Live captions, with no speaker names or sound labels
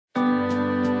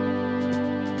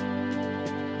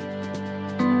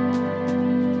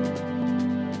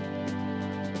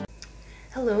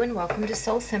welcome to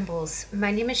Soul Symbols.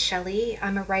 My name is Shelly.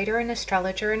 I'm a writer, an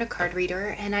astrologer, and a card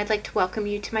reader, and I'd like to welcome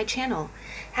you to my channel.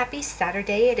 Happy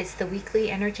Saturday. It is the weekly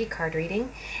energy card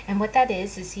reading, and what that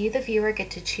is you, the viewer,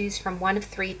 get to choose from one of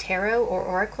 3 tarot or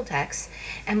oracle decks,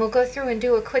 and we'll go through and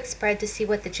do a quick spread to see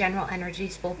what the general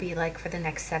energies will be like for the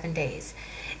next 7 days.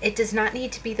 It does not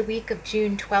need to be the week of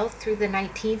June 12th through the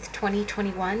 19th,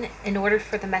 2021 in order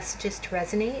for the messages to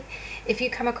resonate. If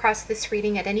you come across this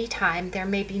reading at any time, there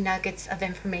may be nuggets of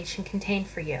information contained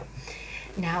for you.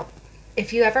 Now,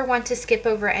 if you ever want to skip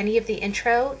over any of the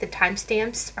intro, the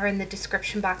timestamps are in the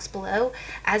description box below,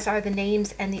 as are the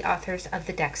names and the authors of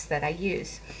the decks that I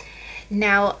use.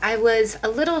 Now, I was a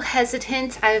little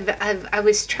hesitant. I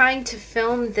was trying to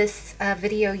film this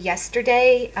video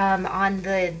yesterday on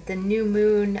the new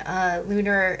moon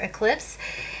lunar eclipse,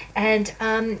 and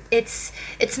it's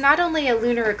not only a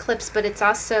lunar eclipse, but it's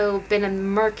also been a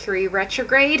Mercury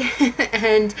retrograde,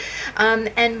 and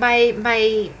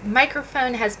my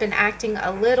microphone has been acting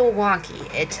a little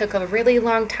wonky. It took a really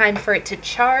long time for it to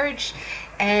charge,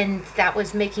 and that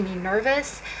was making me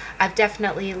nervous. I've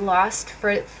definitely lost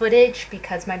footage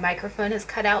because my microphone has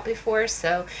cut out before,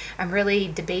 so I'm really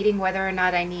debating whether or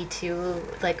not I need to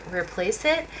replace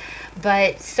it.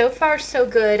 But so far so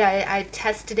good. I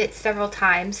tested it several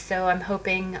times, so I'm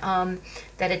hoping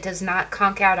that it does not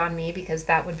conk out on me, because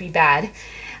that would be bad.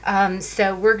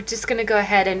 So we're just going to go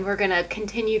ahead and we're going to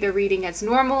continue the reading as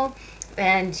normal,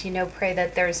 and pray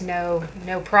that there's no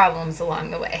problems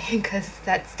along the way, because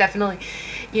that's definitely,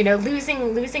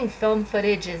 losing film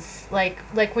footage is like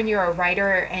when you're a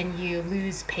writer and you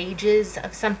lose pages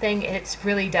of something. It's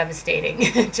really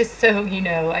devastating. Just so you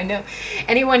know. I know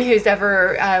anyone who's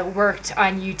ever worked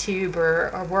on YouTube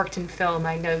or worked in film,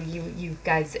 I know you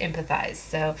guys empathize.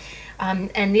 So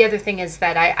and the other thing is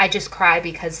that I just cry,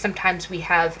 because sometimes we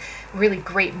have really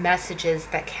great messages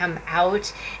that come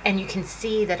out, and you can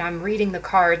see that I'm reading the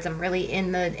cards, I'm really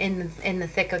in the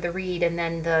thick of the read, and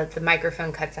then the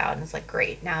microphone cuts out, and it's like,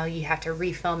 great, now you have to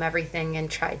refilm everything and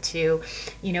try to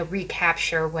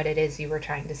recapture what it is you were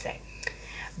trying to say.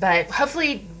 But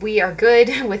hopefully we are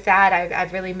good with that.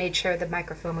 I've really made sure the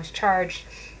microphone was charged.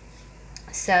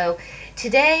 So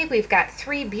today we've got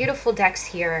 3 beautiful decks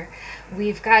here.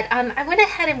 We've got, I went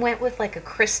ahead and went with like a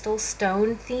crystal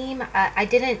stone theme.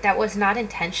 That was not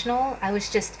intentional. I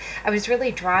was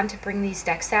really drawn to bring these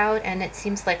decks out, and it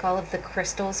seems like all of the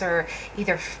crystals are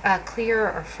either clear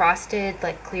or frosted,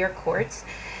 like clear quartz.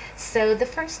 So the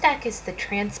first deck is the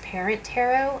Transparent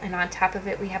Tarot, and on top of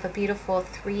it we have a beautiful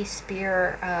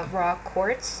 3-spear raw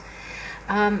quartz.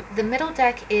 The middle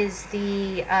deck is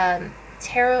the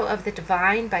Tarot of the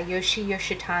Divine by Yoshi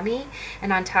Yoshitami,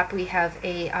 and on top we have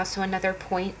also another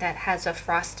point that has a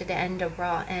frosted end, a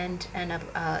raw end, and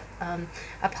a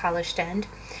polished end.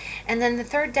 And then the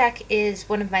third deck is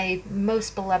one of my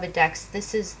most beloved decks.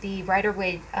 This is the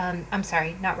Rider-Waite, I'm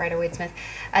sorry, not Rider-Waite-Smith.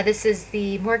 This is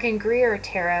the Morgan Greer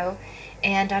Tarot,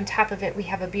 and on top of it we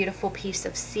have a beautiful piece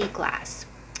of sea glass.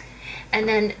 And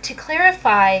then to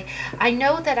clarify, I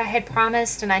know that I had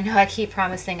promised, and I know I keep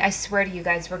promising, I swear to you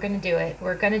guys, we're going to do it.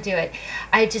 We're going to do it.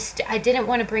 I didn't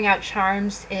want to bring out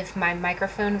charms if my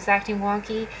microphone was acting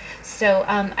wonky. So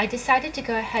I decided to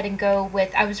go ahead and go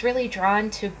with, I was really drawn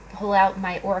to pull out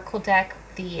my Oracle deck,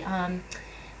 the,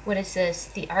 what is this?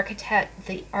 The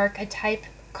Archetype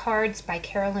cards by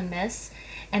Carolyn Miss.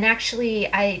 And actually,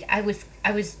 I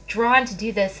was drawn to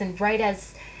do this, and right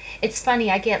as, it's funny,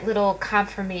 I get little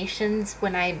confirmations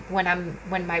when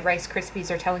my Rice Krispies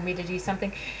are telling me to do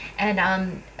something,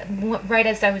 and right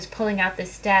as I was pulling out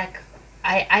this deck,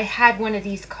 I had one of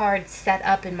these cards set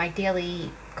up in my daily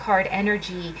card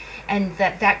energy, and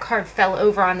that card fell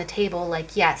over on the table,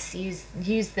 like, yes,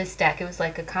 use this deck. It was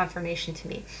like a confirmation to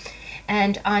me.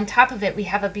 And on top of it, we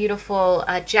have a beautiful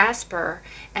jasper,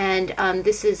 and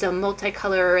this is a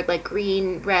multicolor, like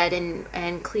green, red,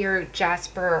 and clear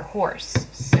jasper horse.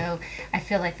 So I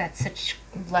feel like that's such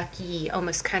lucky,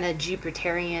 almost kind of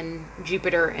Jupiter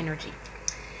energy.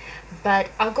 But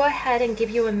I'll go ahead and give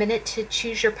you a minute to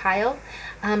choose your pile.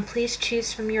 Please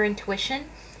choose from your intuition.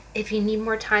 If you need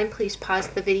more time, please pause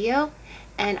the video,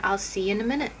 and I'll see you in a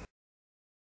minute.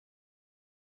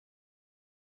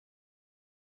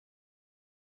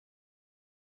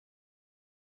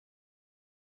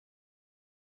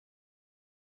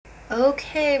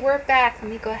 Okay, we're back. Let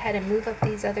me go ahead and move up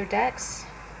these other decks.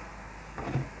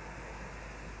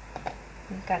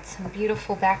 We've got some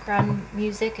beautiful background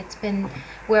music. It's been,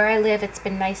 where I live, it's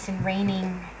been nice and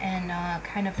raining, and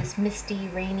kind of this misty,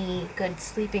 rainy, good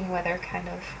sleeping weather kind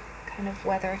of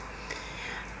weather.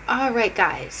 All right,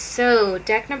 guys. So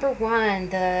deck number 1,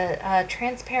 the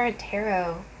Transparent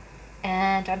Tarot.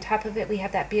 And on top of it, we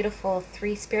have that beautiful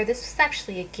 3 spare. This was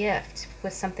actually a gift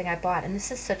with something I bought, and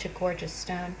this is such a gorgeous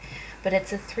stone. But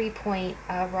it's a 3-point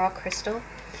raw crystal.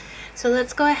 So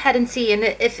let's go ahead and see. And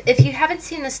if you haven't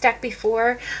seen this deck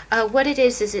before, what it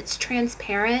is it's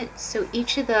transparent. So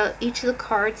each of the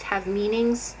cards have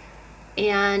meanings,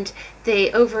 and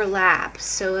they overlap.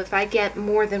 So if I get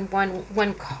more than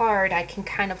one card, I can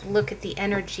kind of look at the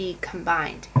energy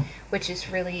combined, which is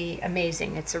really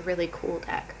amazing. It's a really cool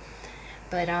deck.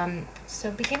 But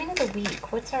so beginning of the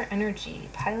week, what's our energy?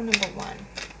 Pile number 1.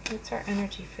 What's our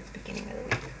energy for the beginning of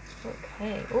the week?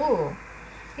 Okay. Ooh,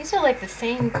 these are like the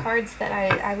same cards that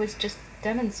I was just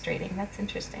demonstrating. That's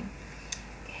interesting.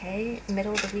 Okay,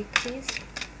 middle of the week, please.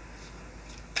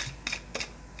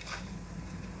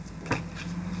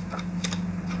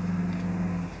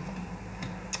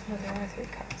 Oh, there are 3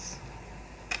 cups.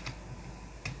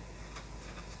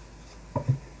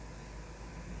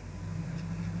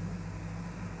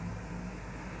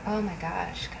 Oh my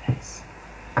gosh, guys.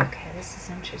 Okay, this is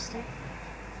interesting.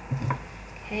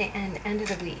 Okay, and end of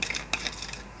the week.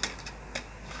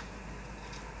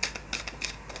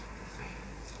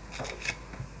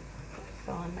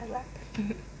 Fell on my lap.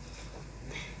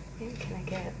 And can I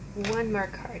get one more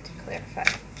card to clarify?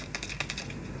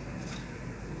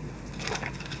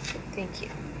 Thank you.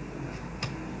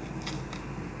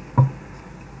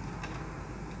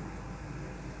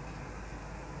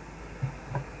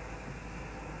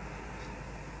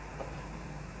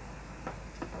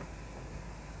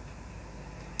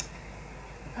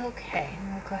 Okay,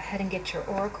 and we'll go ahead and get your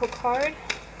oracle card.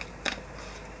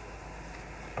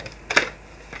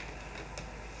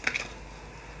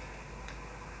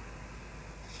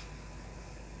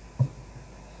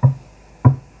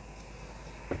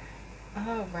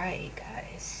 All right,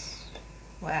 guys.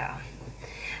 Wow.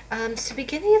 So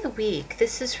beginning of the week,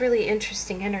 this is really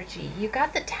interesting energy. You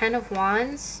got the 10 of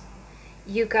Wands,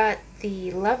 you got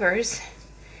the Lovers,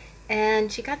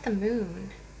 and you got the Moon.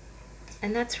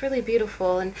 And that's really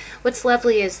beautiful. And what's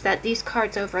lovely is that these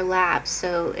cards overlap,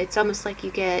 so it's almost like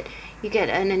you get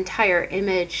an entire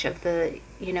image of the,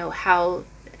 you know, how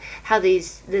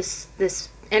this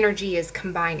energy is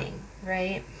combining,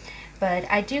 right? But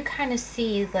I do kind of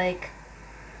see, like,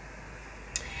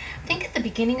 I think at the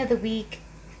beginning of the week,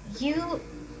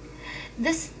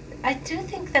 I do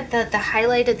think that the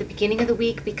highlight at the beginning of the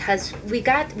week, because we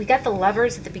got the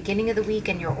Lovers at the beginning of the week,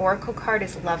 and your oracle card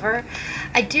is Lover.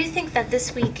 I do think that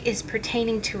this week is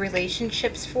pertaining to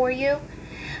relationships for you.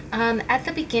 At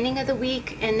the beginning of the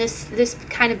week, and this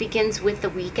kind of begins with the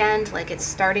weekend, like it's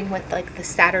starting with like the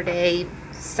Saturday,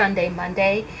 Sunday,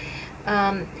 Monday.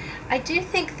 I do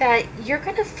think that you're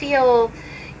gonna feel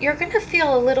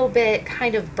a little bit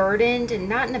kind of burdened, and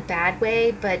not in a bad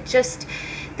way, but just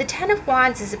the 10 of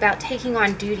Wands is about taking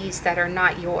on duties that are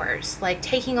not yours, like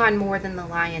taking on more than the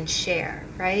lion's share,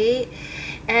 right?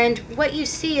 And what you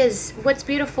see is, what's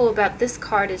beautiful about this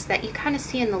card is that you kind of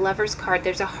see in the Lover's card,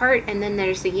 there's a heart and then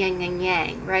there's the yin and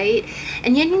yang, right?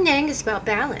 And yin and yang is about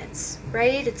balance,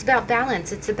 right? It's about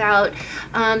balance. It's about,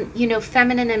 you know,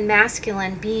 feminine and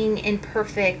masculine being in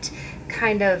perfect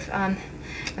kind of, I'm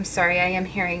sorry, I am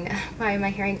hearing, why am I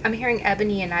hearing? I'm hearing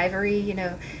Ebony and Ivory, you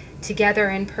know, together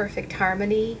in perfect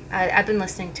harmony. I've been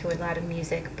listening to a lot of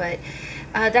music, but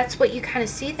that's what you kind of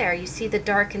see there. You see the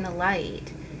dark and the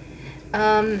light.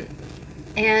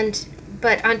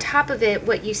 But on top of it,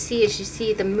 what you see is, you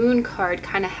see the Moon card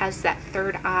kind of has that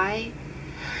third eye.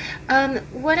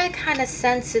 What I kind of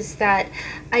sense is that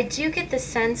I do get the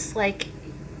sense like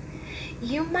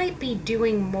you might be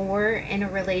doing more in a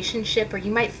relationship, or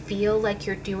you might feel like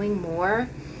you're doing more,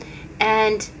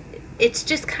 and it's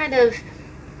just kind of,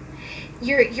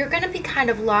 you're going to be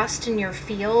kind of lost in your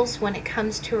feels when it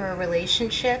comes to a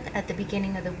relationship at the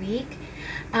beginning of the week.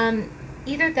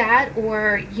 Either that,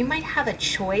 or you might have a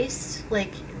choice.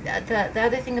 Like the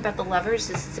other thing about the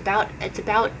Lovers is it's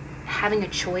about having a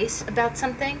choice about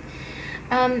something.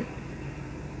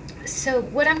 So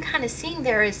what I'm kind of seeing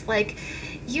there is like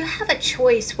you have a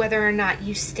choice whether or not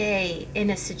you stay in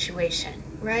a situation,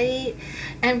 right?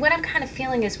 And what I'm kind of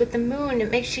feeling is with the Moon, it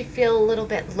makes you feel a little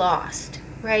bit lost,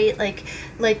 right? Like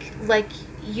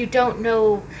you don't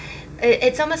know,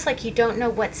 it's almost like you don't know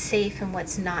what's safe and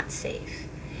what's not safe.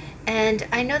 And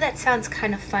I know that sounds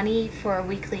kind of funny for a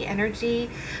weekly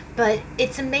energy, but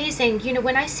it's amazing. You know,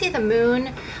 when I see the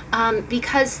Moon,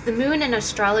 because the Moon in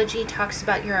astrology talks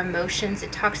about your emotions,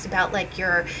 it talks about like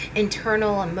your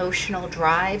internal emotional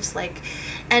drives, like,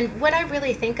 and what I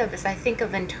really think of is I think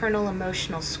of internal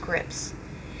emotional scripts.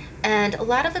 And a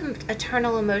lot of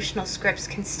eternal emotional scripts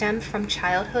can stem from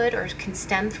childhood or can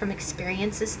stem from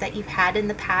experiences that you've had in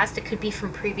the past. It could be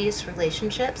from previous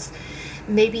relationships.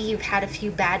 Maybe you've had a few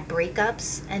bad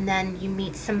breakups and then you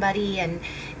meet somebody, and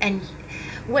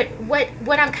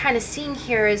what I'm kind of seeing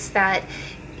here is that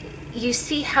you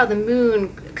see how the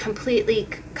moon completely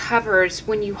covers.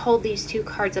 When you hold these two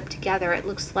cards up together, it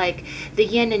looks like the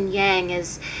yin and yang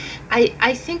is,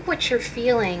 I think what you're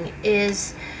feeling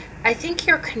is, I think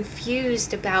you're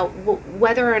confused about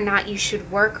whether or not you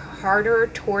should work harder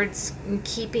towards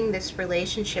keeping this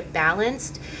relationship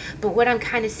balanced. But what I'm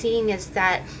kind of seeing is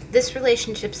that this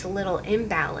relationship's a little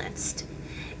imbalanced.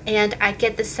 And I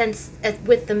get the sense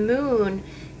with the moon,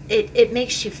 it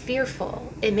makes you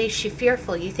fearful. It makes you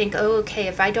fearful. You think, oh, okay,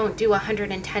 if I don't do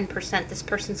 110%, this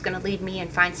person's going to leave me and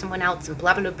find someone else and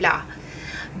blah, blah, blah.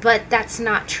 But that's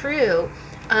not true.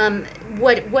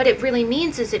 What it really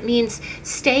means is, it means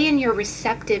stay in your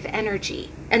receptive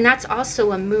energy. And that's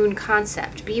also a moon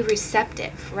concept. Be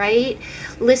receptive, right?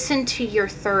 Listen to your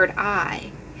third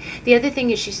eye. The other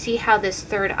thing is, you see how this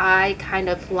third eye kind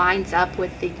of lines up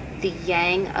with the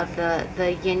yang of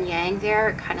the yin yang there.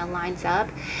 It kind of lines up.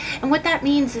 And what that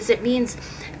means is, it means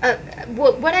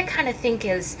what I kind of think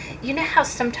is, you know how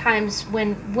sometimes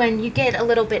when you get a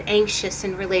little bit anxious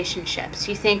in relationships,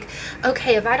 you think,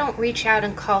 okay, if I don't reach out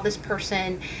and call this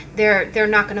person, they're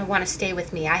not going to want to stay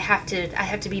with me. I have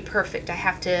to be perfect. I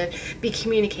have to be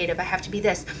communicative. I have to be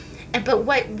this. But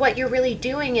what you're really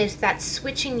doing is that's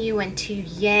switching you into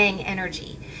yang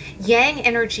energy. Yang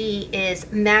energy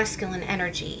is masculine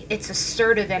energy. It's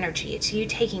assertive energy. It's you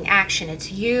taking action.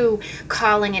 It's you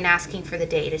calling and asking for the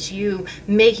date. It's you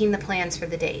making the plans for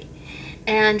the date.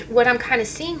 And what I'm kind of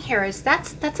seeing here is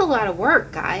that's a lot of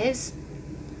work, guys.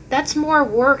 That's more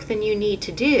work than you need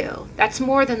to do. That's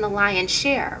more than the lion's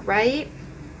share, right?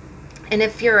 And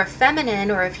if you're a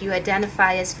feminine, or if you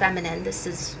identify as feminine, this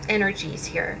is energies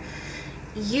here.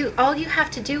 All you have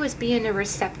to do is be in a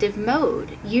receptive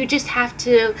mode. You just have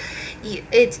to,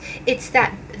 it's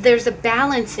that there's a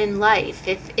balance in life.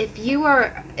 If you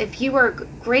are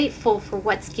grateful for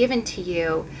what's given to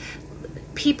you,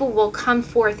 people will come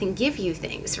forth and give you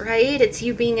things, right? It's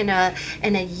you being in a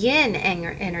yin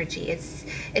energy.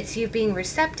 It's you being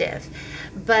receptive.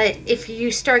 But if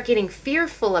you start getting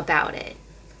fearful about it,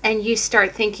 and you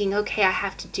start thinking, okay, I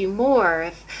have to do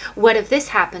more. What if this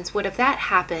happens? What if that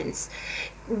happens?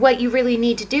 What you really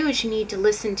need to do is you need to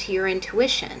listen to your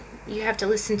intuition. You have to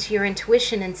listen to your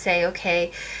intuition and say,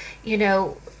 okay,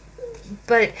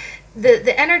 but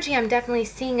the energy I'm definitely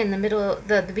seeing in the middle,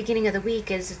 the beginning of the week,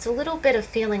 is it's a little bit of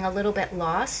feeling a little bit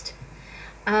lost.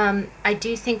 I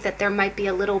do think that there might be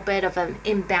a little bit of an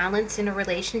imbalance in a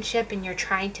relationship, and you're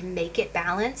trying to make it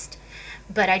balanced.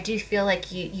 But I do feel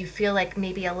like you feel like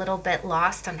maybe a little bit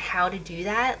lost on how to do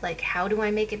that. Like, how do I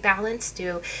make it balanced?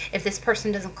 If this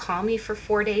person doesn't call me for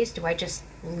 4 days, do I just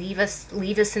leave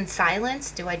us in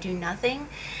silence? Do I do nothing?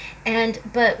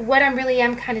 But what I really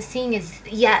am kind of seeing is,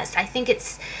 yes, I think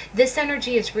this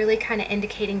energy is really kind of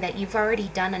indicating that you've already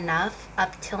done enough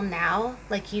up till now.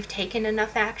 Like, you've taken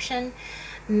enough action.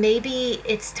 Maybe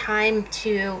it's time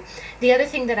to, the other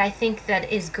thing that I think that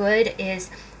is good is,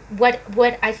 what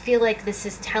I feel like this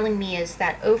is telling me is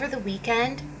that over the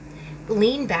weekend,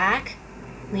 lean back.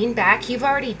 You've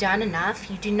already done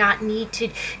enough. You do not need to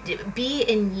be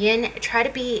in yin. Try to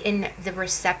be in the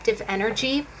receptive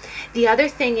energy. The other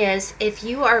thing is, if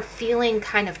you are feeling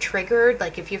kind of triggered,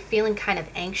 like if you're feeling kind of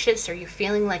anxious, or you're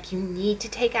feeling like you need to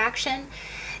take action,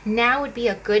 now would be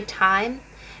a good time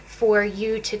for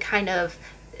you to kind of,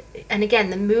 and again,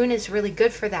 the moon is really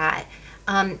good for that.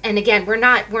 And again, we're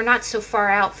not so far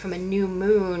out from a new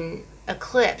moon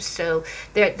eclipse, so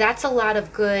that's a lot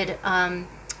of good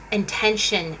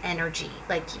intention energy.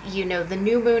 Like, the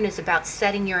new moon is about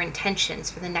setting your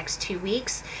intentions for the next 2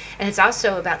 weeks, and it's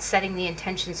also about setting the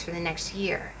intentions for the next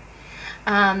year.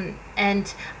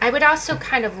 And I would also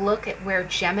kind of look at where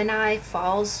Gemini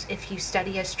falls. If you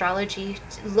study astrology,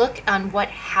 look on what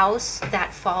house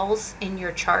that falls in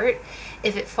your chart.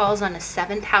 If it falls on a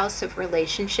 7th house of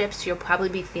relationships, you'll probably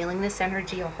be feeling this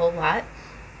energy a whole lot.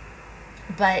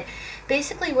 But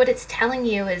basically what it's telling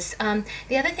you is,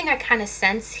 the other thing I kind of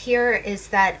sense here is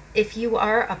that if you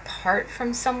are apart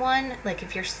from someone, like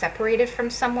if you're separated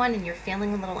from someone and you're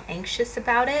feeling a little anxious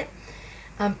about it,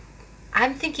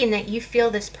 I'm thinking that you feel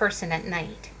this person at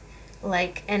night.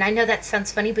 Like, and I know that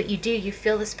sounds funny, but you do. You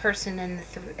feel this person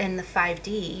in the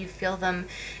 5D. You feel them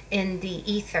in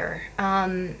the ether.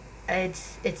 I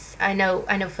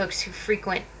know folks who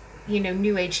frequent,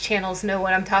 New Age channels know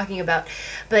what I'm talking about.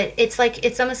 But it's like,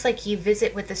 it's almost like you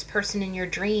visit with this person in your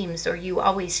dreams, or you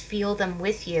always feel them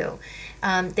with you.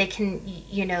 They can,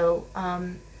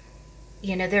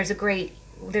 there's a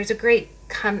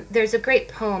great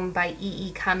poem by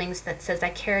E. Cummings that says, I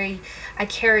carry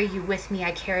you with me.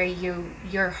 I carry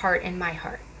your heart in my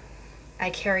heart. I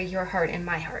carry your heart in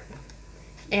my heart.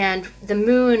 And the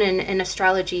moon in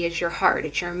astrology is your heart,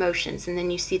 it's your emotions. And then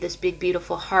you see this big,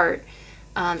 beautiful heart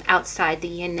outside the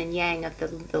yin and yang of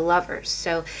the lovers.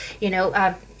 So,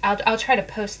 I'll try to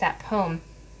post that poem.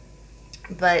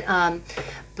 But I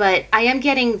am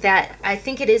getting that. I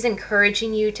think it's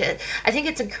encouraging you to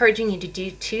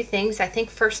do two things. I think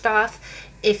first off,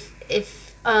 if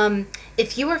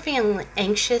you are feeling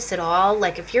anxious at all,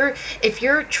 like if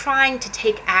you're trying to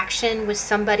take action with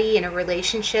somebody in a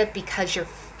relationship because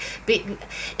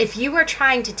if you are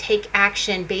trying to take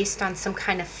action based on some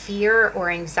kind of fear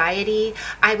or anxiety,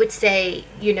 I would say,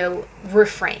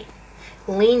 refrain,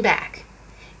 lean back.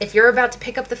 If you're about to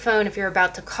pick up the phone, if you're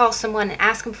about to call someone and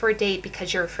ask them for a date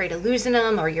because you're afraid of losing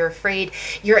them, or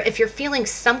if you're feeling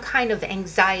some kind of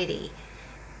anxiety,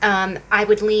 I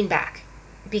would lean back,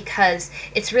 because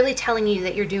it's really telling you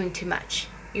that you're doing too much.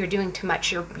 You're doing too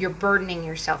much. You're burdening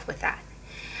yourself with that.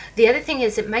 The other thing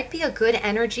is, it might be a good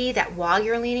energy that while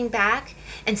you're leaning back,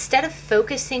 instead of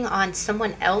focusing on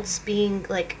someone else being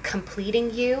like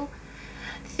completing you,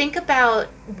 think about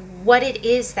what it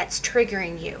is that's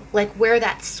triggering you, like where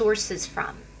that source is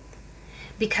from.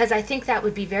 Because I think that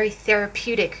would be very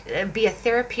therapeutic, be a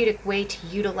therapeutic way to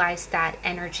utilize that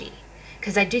energy.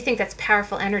 Because I do think that's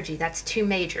powerful energy. That's two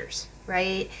majors,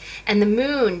 right? And the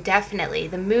moon, definitely.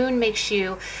 The moon makes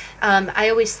you, I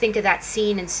always think of that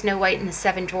scene in Snow White and the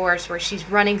Seven Dwarfs where she's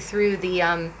running through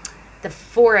the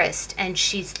forest, and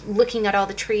she's looking at all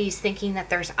the trees thinking that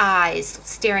there's eyes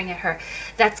staring at her.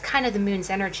 That's kind of the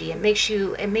moon's energy. It makes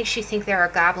you think there are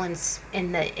goblins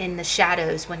in the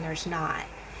shadows when there's not.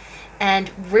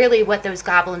 And really what those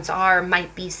goblins are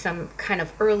might be some kind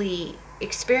of early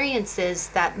experiences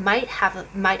that might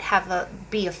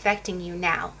be affecting you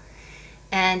now.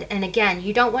 And again,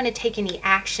 you don't want to take any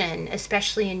action,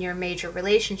 especially in your major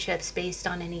relationships, based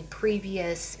on any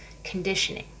previous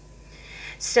conditioning.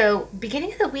 So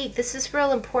beginning of the week, this is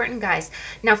real important, guys.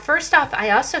 Now, first off,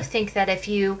 I also think that if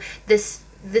you, there's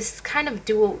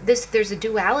a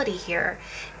duality here.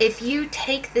 If you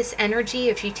take this energy,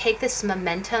 if you take this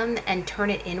momentum and turn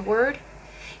it inward,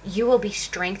 you will be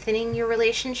strengthening your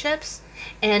relationships.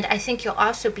 And I think you'll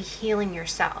also be healing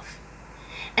yourself.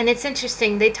 And it's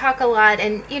interesting, they talk a lot,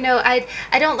 and I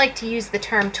don't like to use the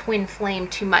term twin flame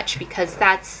too much, because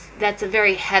that's a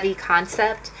very heavy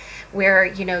concept, where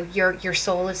your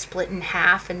soul is split in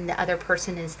half and the other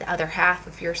person is the other half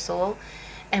of your soul,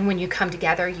 and when you come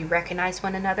together you recognize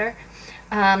one another.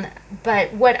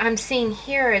 But what I'm seeing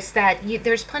here is that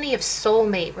there's plenty of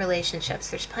soulmate relationships.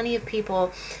 There's plenty of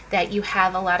people that you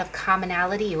have a lot of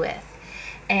commonality with,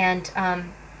 and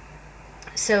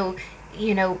so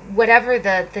whatever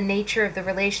the nature of the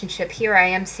relationship, here I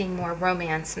am seeing more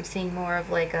romance. I'm seeing more of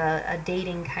like a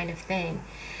dating kind of thing.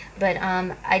 But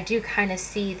I do kind of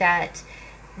see that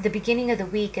the beginning of the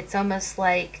week, it's almost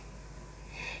like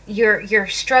you're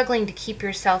struggling to keep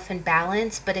yourself in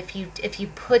balance. But if you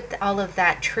put all of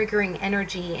that triggering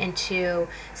energy into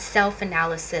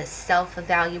self-analysis,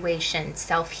 self-evaluation,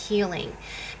 self-healing,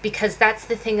 because that's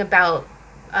the thing about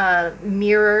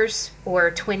mirrors or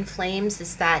twin flames,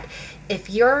 is that if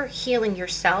you're healing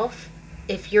yourself,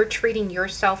 if you're treating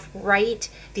yourself right,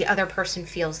 the other person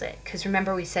feels it. Because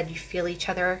remember, we said you feel each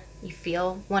other, you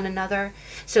feel one another.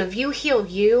 So if you heal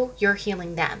you, you're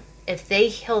healing them. If they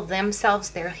heal themselves,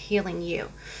 they're healing you.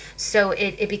 So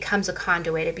it becomes a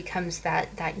conduit. It becomes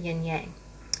that yin yang.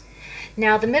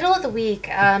 Now, the middle of the week,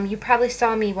 you probably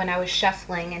saw me when I was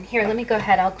shuffling. And here, let me go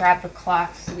ahead. I'll grab the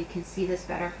cloth so we can see this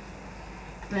better.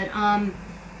 But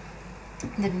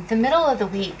the middle of the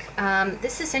week,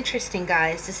 this is interesting,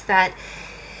 guys, is that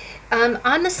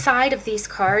on the side of these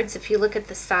cards, if you look at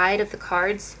the side of the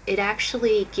cards, it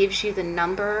actually gives you the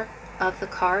number of the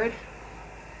card.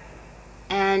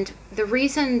 And the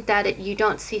reason that you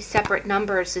don't see separate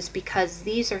numbers is because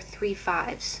these are 3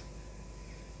 5s.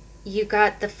 You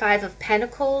got the 5 of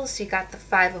Pentacles, you got the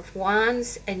 5 of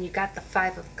Wands, and you got the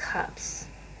 5 of Cups.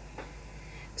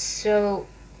 So,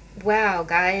 wow,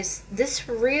 guys, this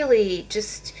really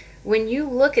just, when you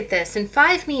look at this, and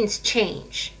 5 means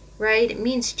change, right? It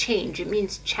means change. It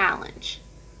means challenge.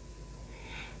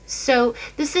 So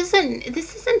this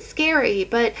isn't scary,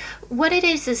 but what it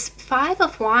is 5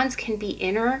 of Wands can be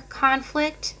inner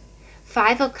conflict.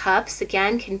 5 of Cups,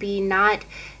 again, can be not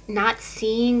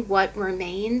seeing what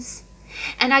remains.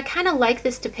 And I kind of like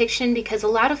this depiction because a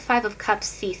lot of Five of Cups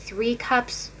see 3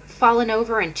 cups fallen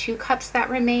over and 2 cups that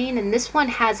remain, and this one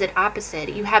has it opposite.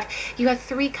 You have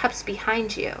 3 cups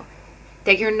behind you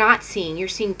that you're not seeing. You're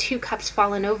seeing 2 cups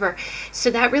fallen over.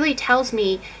 So that really tells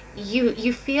me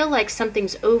you feel like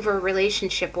something's over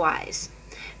relationship wise.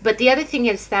 But the other thing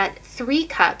is that 3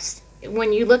 cups,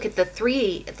 when you look at the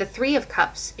three of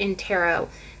cups in tarot,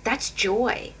 that's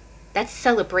joy. That's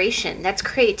celebration. That's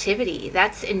creativity.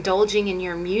 That's indulging in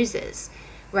your muses,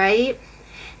 right?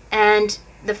 And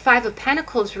the 5 of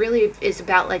Pentacles really is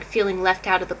about like feeling left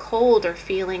out of the cold or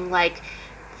feeling like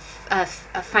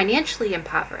financially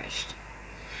impoverished.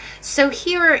 So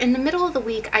here in the middle of the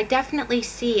week, I definitely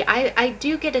see, I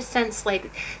do get a sense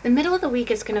like the middle of the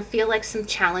week is going to feel like some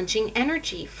challenging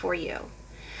energy for you.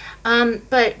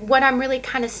 But what I'm really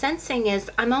kind of sensing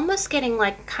is I'm almost getting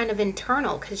like kind of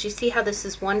internal, because you see how this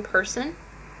is one person.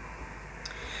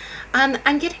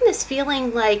 I'm getting this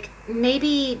feeling like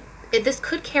maybe this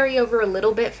could carry over a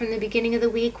little bit from the beginning of the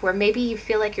week, where maybe you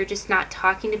feel like you're just not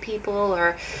talking to people,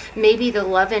 or maybe the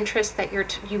love interest that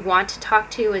you want to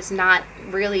talk to is not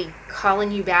really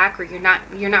calling you back, or you're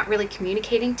not really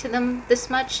communicating to them this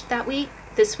much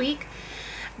this week.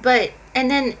 But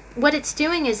and then what it's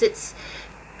doing is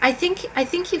I think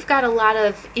you've got a lot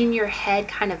of in your head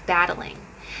kind of battling.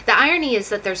 The irony is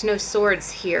that there's no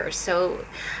swords here, so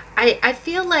I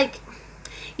feel like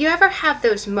you ever have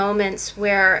those moments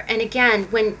where, and again,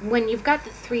 when you've got the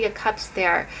 3 of Cups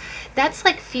there, that's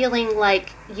like feeling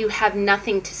like you have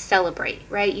nothing to celebrate,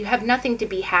 right? You have nothing to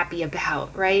be happy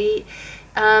about, right?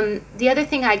 The other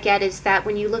thing I get is that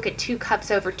when you look at 2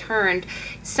 cups overturned,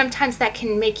 sometimes that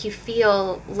can make you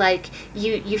feel like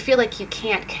you feel like you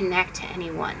can't connect to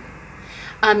anyone.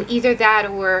 Either that,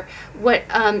 or what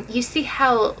you see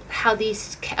how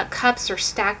these cups are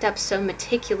stacked up so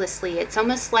meticulously. It's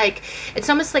almost like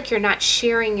you're not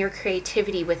sharing your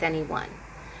creativity with anyone.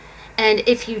 And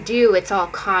if you do, it's all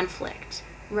conflict,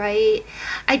 right?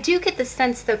 I do get the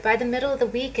sense that by the middle of the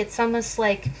week, it's almost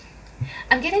like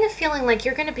I'm getting a feeling like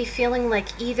you're going to be feeling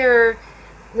like either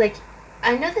like,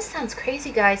 I know this sounds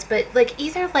crazy, guys, but like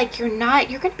either like you're going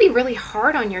to be really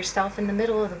hard on yourself in the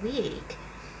middle of the week.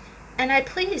 And I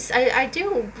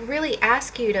do really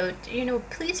ask you to,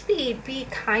 please be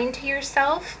kind to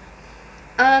yourself.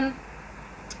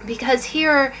 Because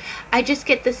here I just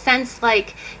get the sense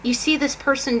like you see this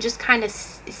person just kind of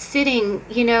sitting,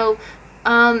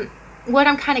 what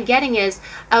I'm kind of getting is,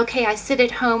 okay, I sit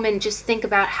at home and just think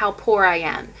about how poor I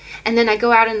am. And then I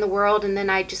go out in the world, and then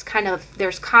I just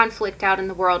there's conflict out in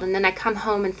the world. And then I come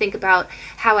home and think about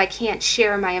how I can't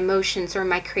share my emotions or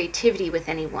my creativity with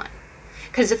anyone.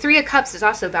 Because the 3 of Cups is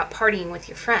also about partying with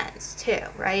your friends too,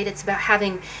 right? It's about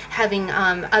having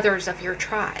others of your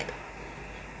tribe.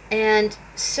 And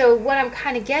so what I'm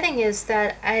kind of getting is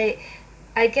that I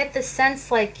get the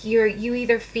sense like you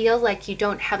either feel like you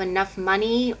don't have enough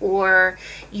money, or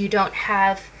you don't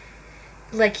have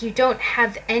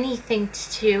anything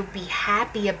to be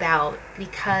happy about.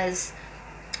 Because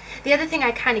the other thing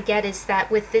I kind of get is that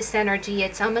with this energy,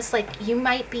 it's almost like you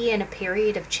might be in a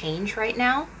period of change right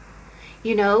now.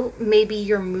 Maybe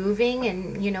you're moving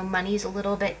and, money's a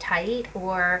little bit tight,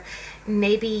 or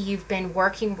maybe you've been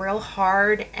working real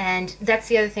hard. And that's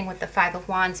the other thing with the 5 of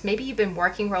Wands. Maybe you've been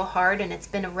working real hard and it's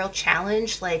been a real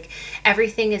challenge. Like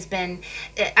everything has been,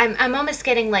 I'm almost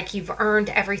getting like you've earned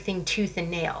everything tooth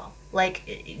and nail. Like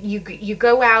you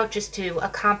go out just to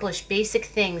accomplish basic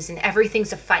things and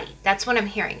everything's a fight. That's what I'm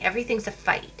hearing. Everything's a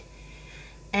fight.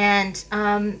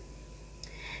 And,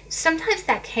 sometimes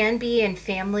that can be in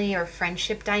family or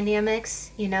friendship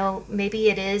dynamics. Maybe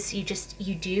it is,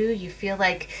 you feel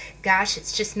like, gosh,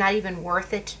 it's just not even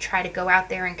worth it to try to go out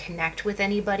there and connect with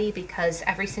anybody, because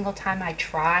every single time I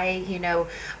try,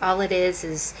 all it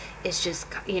is just,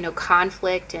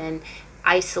 conflict and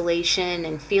isolation,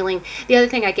 and feeling, the other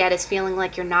thing I get is feeling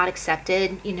like you're not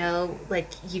accepted, like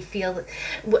you feel,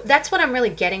 that's what I'm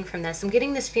really getting from this. I'm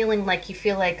getting this feeling like you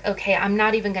feel like, okay, I'm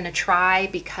not even going to try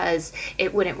because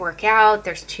it wouldn't work out.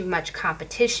 There's too much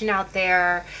competition out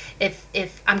there.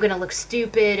 If I'm going to look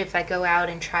stupid if I go out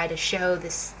and try to show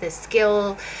this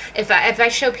skill, if I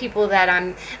show people that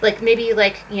I'm like, maybe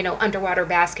like, underwater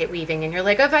basket weaving, and you're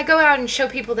like, if I go out and show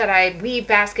people that I weave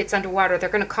baskets underwater, they're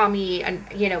going to call me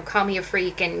a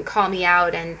freak and call me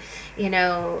out, and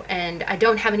and I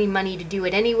don't have any money to do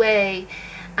it anyway.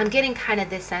 I'm getting kind of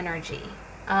this energy.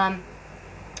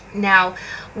 Now,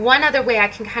 one other way I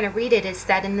can kind of read it is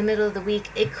that in the middle of the week,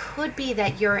 it could be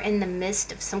that you're in the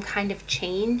midst of some kind of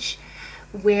change,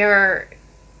 where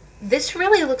this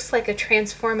really looks like a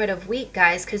transformative week,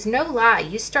 guys, because no lie,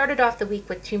 you started off the week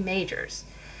with 2 majors.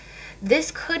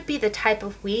 this could be the type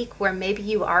of week where maybe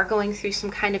you are going through some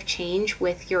kind of change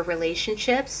with your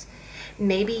relationships.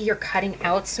 Maybe you're cutting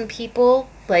out some people.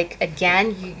 Like,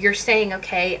 again, you're saying,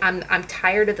 okay, I'm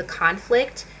tired of the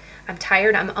conflict. I'm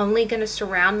tired. I'm only going to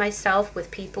surround myself with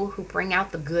people who bring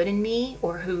out the good in me,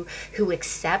 or who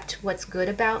accept what's good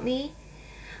about me.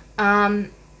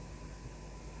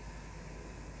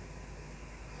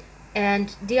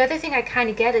 And the other thing I kind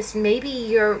of get is maybe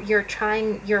you're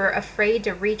afraid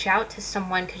to reach out to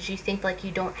someone because you think like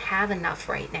you don't have enough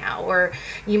right now, or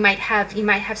you might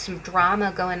have some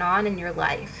drama going on in your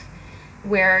life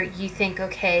where you think,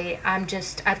 okay,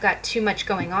 I've got too much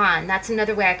going on. That's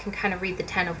another way I can kind of read the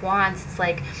Ten of Wands. It's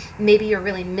like maybe you're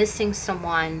really missing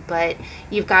someone, but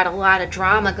you've got a lot of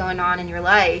drama going on in your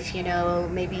life. You know,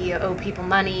 maybe you owe people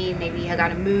money, maybe you got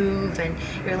to move, and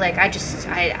you're like, I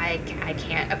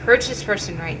can't approach this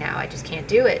person right now. I just can't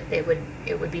do it. It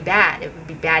would be bad. It would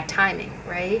be bad timing,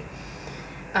 right?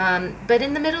 But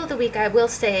in the middle of the week, I will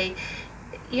say,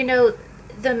 you know,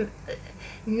 the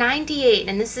 98,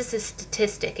 and this is a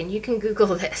statistic, and you can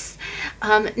Google this,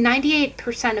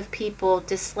 98% of people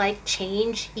dislike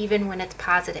change even when it's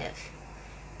positive.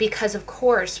 Because, of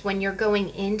course, when you're going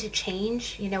into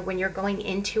change, you know, when you're going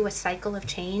into a cycle of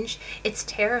change, it's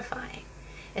terrifying.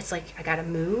 It's like, I gotta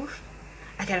move,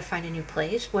 I gotta find a new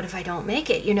place, what if I don't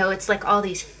make it? You know, it's like all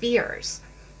these fears.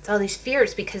 It's all these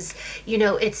fears because, you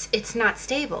know, it's not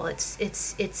stable.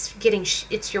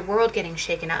 It's your world getting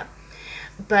shaken up.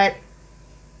 But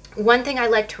one thing I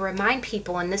like to remind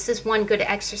people, and this is one good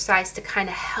exercise to kind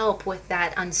of help with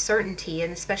that uncertainty,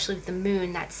 and especially with the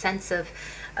moon, that sense of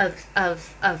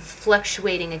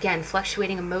fluctuating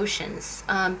emotions.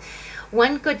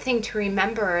 One good thing to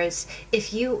remember is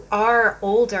if you are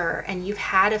older and you've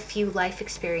had a few life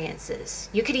experiences,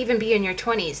 you could even be in your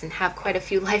 20s and have quite a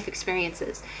few life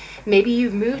experiences. Maybe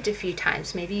you've moved a few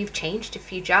times, maybe you've changed a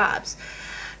few jobs.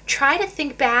 Try to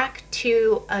think back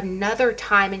to another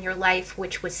time in your life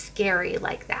which was scary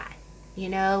like that. You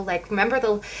know, like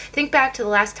think back to the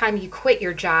last time you quit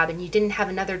your job and you didn't have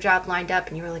another job lined up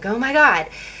and you were like, oh my God,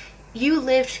 you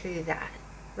lived through that,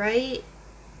 right?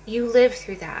 You lived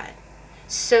through that.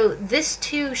 So this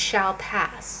too shall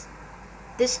pass.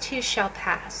 This too shall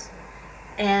pass.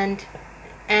 And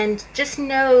just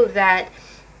know that,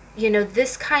 you know,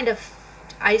 this kind of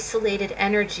isolated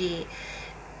energy,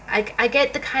 I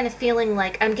get the kind of feeling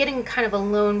like I'm getting kind of a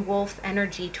lone wolf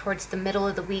energy towards the middle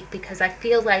of the week, because I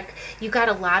feel like you got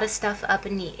a lot of stuff up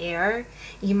in the air.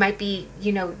 You might be,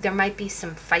 you know, there might be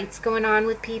some fights going on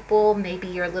with people. Maybe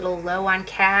you're a little low on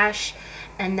cash.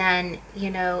 And then, you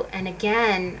know, and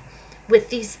again, with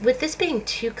this being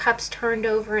 2 cups turned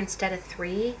over instead of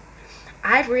 3,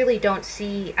 I really don't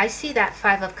see, I see that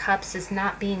 5 of Cups as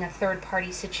not being a third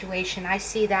party situation. I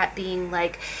see that being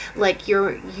like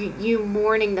you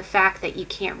mourning the fact that you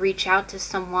can't reach out to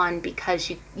someone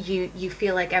because you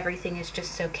feel like everything is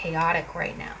just so chaotic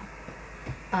right now.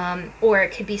 Or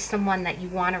it could be someone that you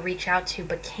want to reach out to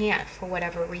but can't for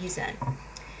whatever reason.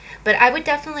 But I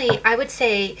would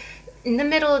say in the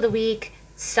middle of the week,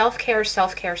 self-care,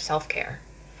 self-care, self-care.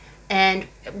 And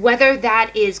whether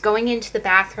that is going into the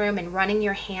bathroom and running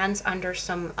your hands under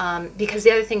some, because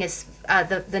the other thing is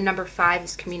the number 5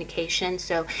 is communication.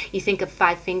 So you think of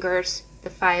 5 fingers, the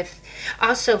 5.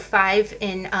 Also 5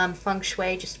 in feng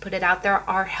shui, just to put it out there,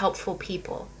 are helpful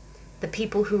people. The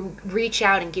people who reach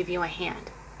out and give you a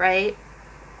hand, right?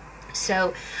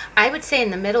 So I would say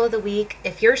in the middle of the week,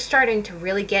 if you're starting to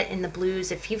really get in the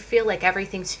blues, if you feel like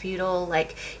everything's futile,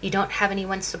 like you don't have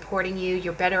anyone supporting you,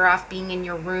 you're better off being in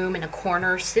your room in a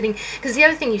corner sitting. Because the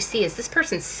other thing you see is this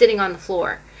person's sitting on the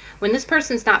floor. When this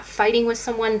person's not fighting with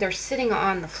someone, they're sitting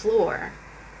on the floor.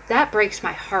 That breaks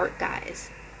my heart, guys.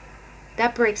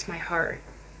 That breaks my heart.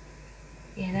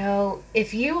 You know,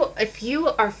 if you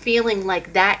are feeling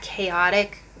like that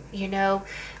chaotic, you know,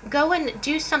 go and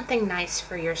do something nice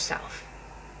for yourself.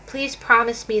 Please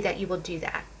promise me that you will do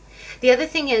that. The other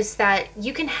thing is that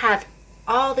you can have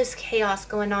all this chaos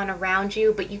going on around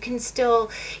you, but you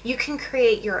can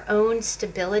create your own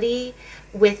stability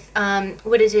with routine.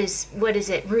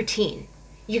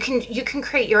 You can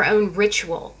create your own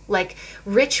ritual. Like,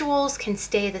 rituals can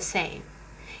stay the same.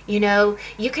 You know,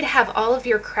 you could have all of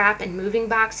your crap in moving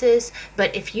boxes,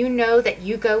 but if you know that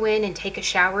you go in and take a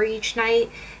shower each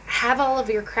night, have all of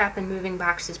your crap in moving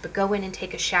boxes, but go in and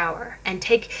take a shower, and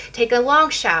take a long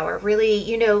shower, really,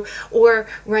 you know, or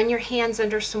run your hands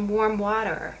under some warm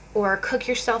water, or cook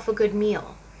yourself a good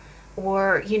meal,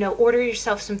 or, you know, order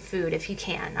yourself some food if you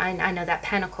can. I know that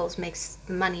Pentacles makes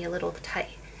money a little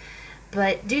tight.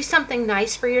 But do something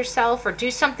nice for yourself, or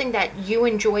do something that you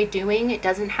enjoy doing. It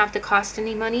doesn't have to cost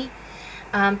any money.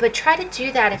 But try to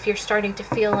do that if you're starting to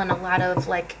feel in a lot of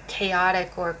like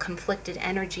chaotic or conflicted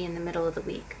energy in the middle of the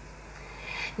week.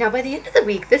 Now, by the end of the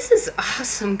week, this is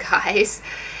awesome, guys.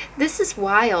 This is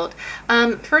wild.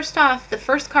 First off, the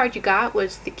first card you got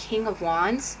was the King of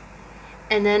Wands.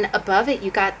 And then above it, you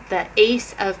got the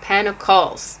Ace of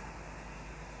Pentacles.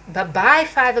 Bye-bye,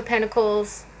 Five of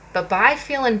Pentacles. Bye-bye,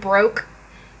 feeling broke.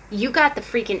 You got the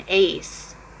freaking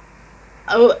Ace.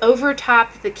 Over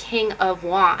top the King of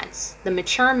Wands. The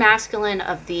mature masculine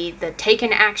of the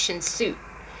taken action suit.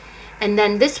 And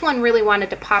then this one really wanted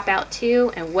to pop out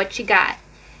too. And what you got?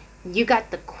 You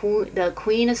got the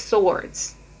Queen of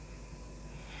Swords.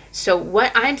 So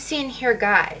what I'm seeing here,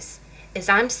 guys, is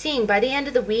I'm seeing by the end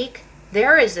of the week,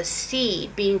 there is a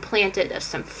seed being planted of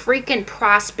some freaking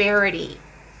prosperity.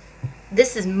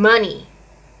 This is money.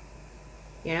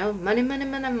 You know, money, money,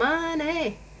 money,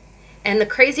 money. And the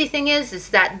crazy thing is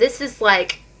that this is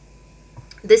like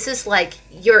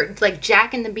you're like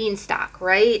Jack and the Beanstalk,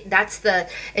 right?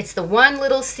 It's the one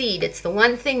little seed. It's the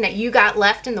one thing that you got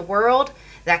left in the world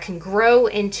that can grow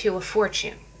into a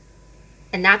fortune.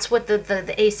 And that's what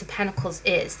the Ace of Pentacles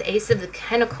is. The Ace of the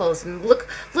Pentacles. And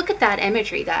look at that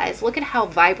imagery, guys. Look at how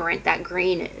vibrant that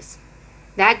green is.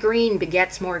 That green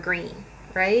begets more green,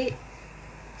 right?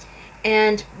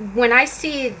 And when I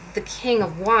see the King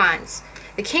of Wands,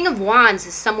 the King of Wands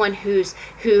is someone who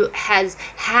has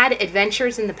had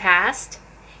adventures in the past.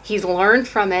 He's learned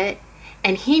from it.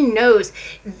 And he knows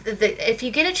that if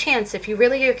you get a chance, if you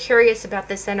really are curious about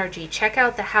this energy, check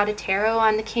out the How to Tarot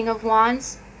on the King of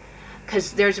Wands.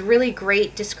 Because there's a really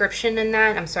great description in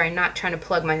that. I'm sorry, I'm not trying to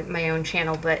plug my own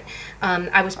channel, but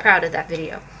I was proud of that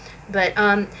video. But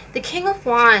the King of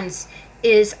Wands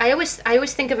is, I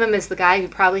always think of him as the guy who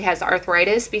probably has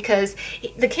arthritis, because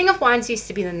the King of Wands used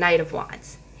to be the Knight of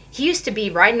Wands. He used to be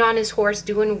riding on his horse,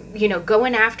 doing, you know,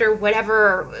 going after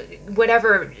whatever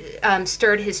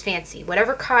stirred his fancy,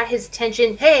 whatever caught his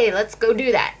attention. Hey, let's go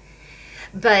do that.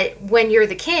 But when you're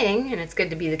the king, and it's good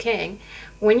to be the king,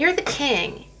 when you're the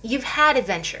king, you've had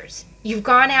adventures. You've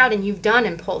gone out and you've done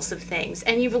impulsive things,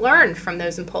 and you've learned from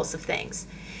those impulsive things.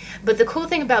 But the cool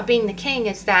thing about being the king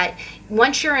is that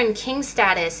once you're in king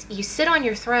status, you sit on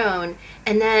your throne,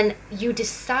 and then you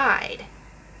decide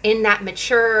in that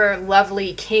mature,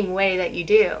 lovely king way that you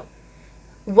do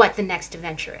what the next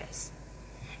adventure is.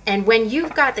 And when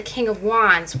you've got the King of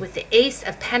Wands with the Ace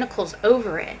of Pentacles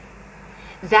over it,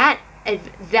 that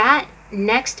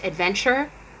next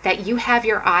adventure that you have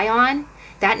your eye on,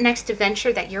 that next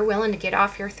adventure that you're willing to get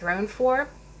off your throne for,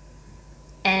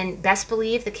 and best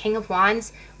believe the King of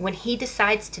Wands, when he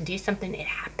decides to do something, it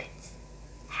happens.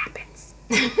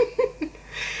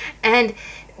 And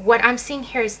what I'm seeing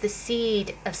here is the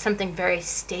seed of something very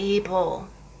stable.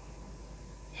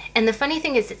 And the funny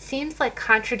thing is, it seems like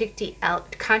contradictory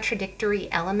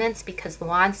elements, because the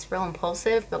wand's real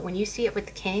impulsive, but when you see it with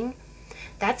the king,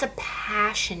 that's a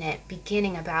passionate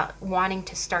beginning about wanting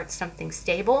to start something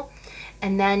stable.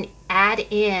 And then add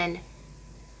in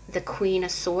the Queen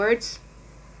of Swords.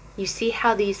 You see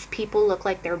how these people look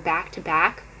like they're back to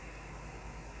back?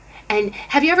 And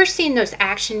have you ever seen those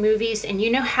action movies, and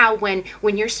you know how when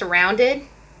you're surrounded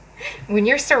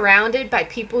by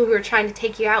people who are trying to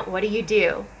take you out, what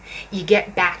do? You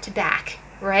get back to back,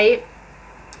 right?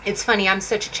 It's funny, I'm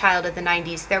such a child of the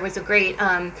 90s. There was a great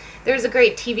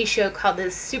TV show called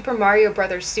the Super Mario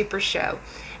Brothers Super Show.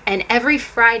 And every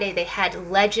Friday they had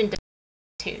Legend of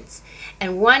cartoons.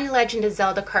 And one Legend of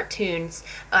Zelda cartoons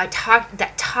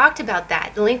talked about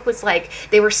that. Link was like,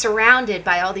 they were surrounded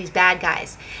by all these bad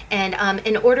guys, and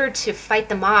in order to fight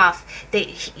them off,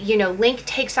 Link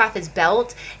takes off his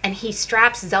belt and he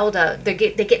straps Zelda. They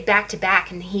get back to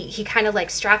back, and he kind of like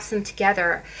straps them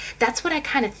together. That's what I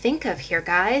kind of think of here,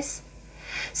 guys.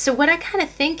 So what I kind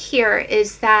of think here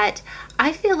is that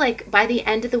I feel like by the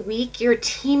end of the week, you're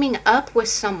teaming up with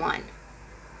someone.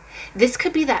 This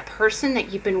could be that person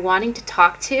that you've been wanting to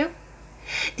talk to.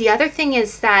 The other thing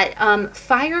is that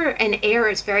fire and air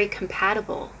is very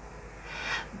compatible.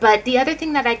 But the other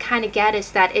thing that I kind of get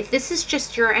is that if this is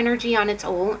just your energy on its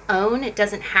own, it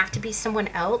doesn't have to be someone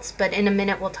else. But in a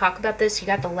minute, we'll talk about this. You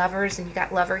got the Lovers and you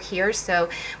got Lover here. So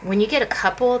when you get a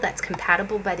couple that's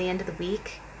compatible by the end of the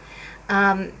week,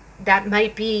 that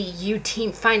might be you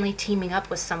finally teaming up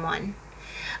with someone.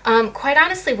 Quite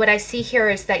honestly, what I see here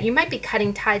is that you might be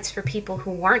cutting ties for people who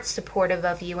weren't supportive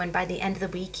of you, and by the end of the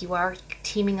week, you are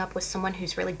teaming up with someone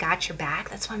who's really got your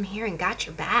back. That's what I'm hearing, got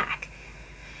your back.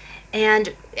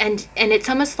 And it's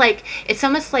almost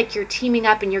like you're teaming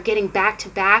up and you're getting back to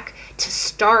back to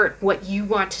start what you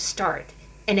want to start.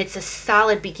 And it's a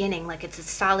solid beginning, like it's a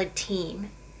solid team.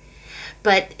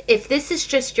 But if this is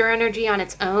just your energy on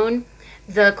its own,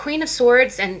 The Queen of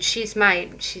Swords, and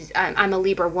I'm a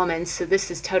Libra woman, so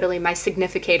this is totally my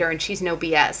significator, and she's no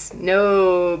BS.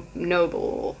 No,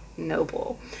 noble.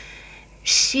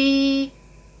 She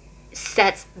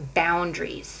sets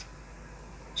boundaries.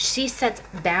 She sets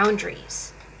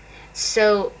boundaries.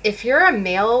 So if you're a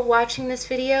male watching this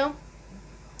video,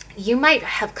 you might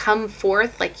have come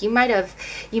forth, like you might have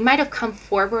come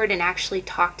forward and actually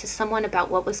talked to someone about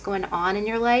what was going on in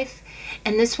your life,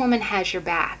 and this woman has your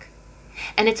back.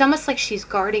 And it's almost like she's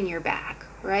guarding your back,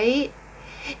 right?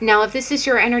 Now, if this is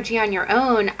your energy on your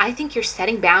own, I think you're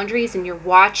setting boundaries and you're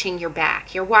watching your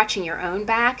back. You're watching your own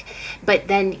back, but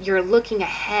then you're looking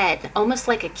ahead, almost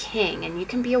like a king. And you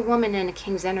can be a woman in a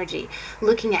king's energy,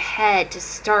 looking ahead to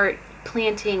start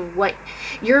planting what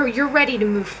you're ready to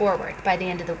move forward by the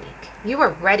end of the week. You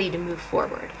are ready to move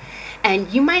forward. And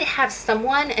you might have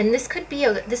someone, and this could be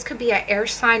an air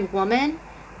sign woman,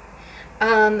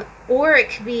 or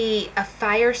it could be a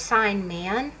fire sign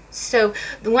man. So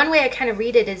the one way I kind of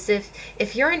read it is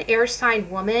if you're an air sign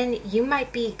woman, you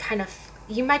might be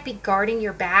guarding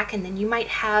your back, and then you might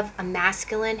have a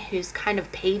masculine who's kind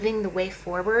of paving the way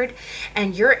forward,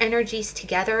 and your energies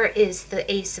together is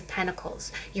the Ace of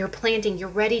Pentacles. You're planting, you're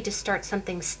ready to start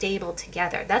something stable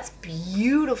together. That's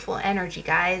beautiful energy,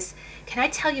 guys. Can I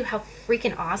tell you how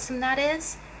freaking awesome that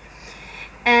is?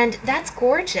 And that's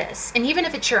gorgeous. And even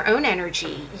if it's your own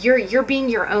energy, you're being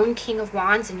your own King of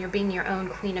Wands and you're being your own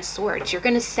Queen of Swords. You're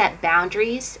going to set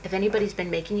boundaries. If anybody's been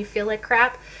making you feel like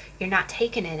crap, you're not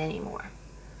taking it anymore.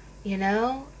 You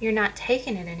know, you're not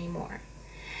taking it anymore.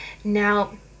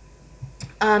 Now,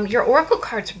 your oracle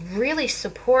cards really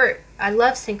support. I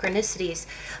love synchronicities.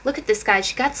 Look at this,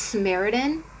 guys. You got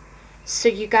Samaritan. So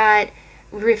you got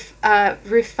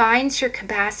refines your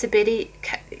capacity.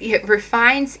 It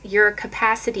refines your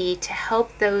capacity to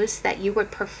help those that you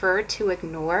would prefer to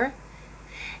ignore.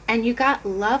 And you got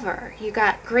Lover. You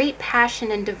got great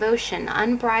passion and devotion,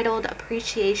 unbridled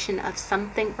appreciation of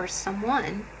something or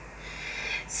someone.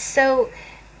 So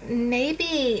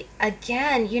maybe,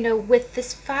 again, you know, with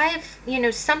this 5, you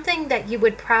know, something that you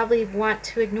would probably want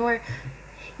to ignore,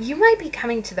 you might be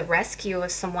coming to the rescue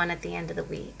of someone at the end of the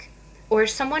week. Or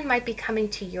someone might be coming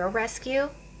to your rescue.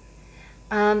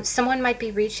 Someone might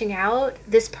be reaching out.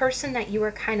 This person that you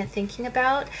were kind of thinking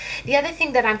about. The other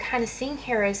thing that I'm kind of seeing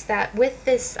here is that with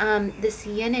this this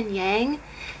yin and yang,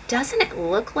 doesn't it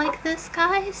look like this,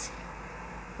 guys?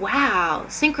 Wow,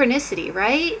 synchronicity,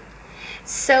 right?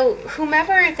 So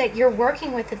whomever that you're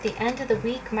working with at the end of the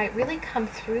week might really come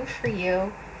through for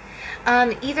you.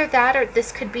 Either that, or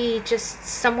this could be just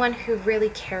someone who really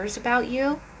cares about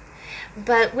you.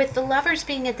 But with the Lovers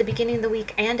being at the beginning of the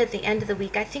week and at the end of the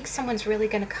week, I think someone's really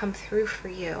going to come through for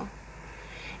you.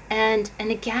 And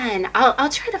again, I'll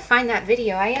try to find that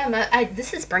video.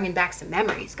 This is bringing back some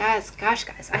memories, guys. Gosh,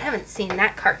 guys, I haven't seen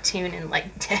that cartoon in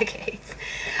like decades.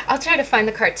 I'll try to find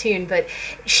the cartoon, but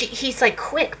he's like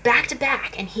quick, back to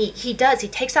back, and he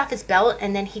takes off his belt,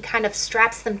 and then he kind of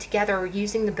straps them together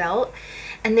using the belt,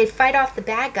 and they fight off the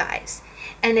bad guys.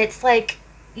 And it's like,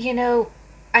 you know,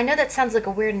 I know that sounds like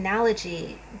a weird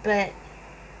analogy, but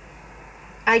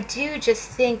I do just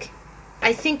think,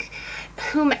 I think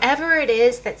whomever it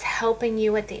is that's helping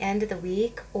you at the end of the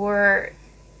week, or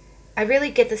I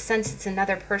really get the sense it's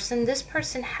another person. This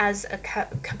person has a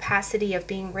capacity of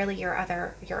being really your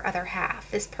other half.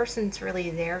 This person's really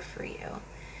there for you.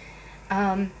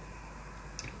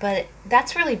 But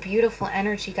that's really beautiful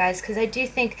energy, guys, because I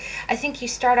think you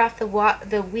start off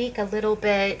the week a little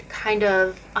bit kind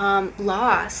of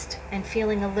lost and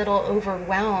feeling a little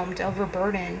overwhelmed,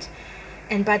 overburdened.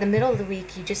 And by the middle of the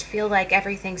week, you just feel like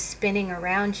everything's spinning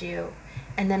around you.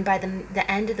 And then by the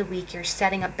end of the week, you're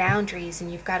setting up boundaries,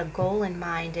 and you've got a goal in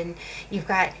mind, and you've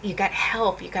got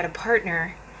help, you've got a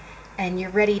partner, and you're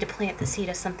ready to plant the seed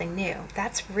of something new.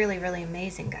 That's really, really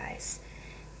amazing, guys.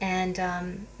 And,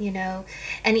 you know,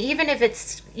 and even if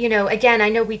it's, you know, again, I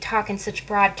know we talk in such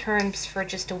broad terms for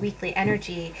just a weekly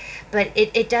energy, but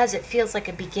it feels like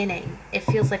a beginning. It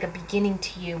feels like a beginning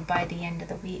to you by the end of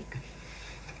the week.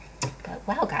 But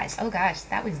wow, guys, oh gosh,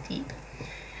 that was deep.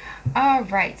 All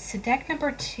right, so deck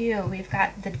number 2, we've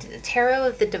got the Tarot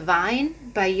of the Divine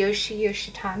by Yoshi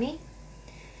Yoshitani.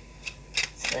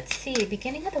 So let's see,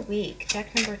 beginning of the week,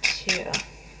 deck number 2.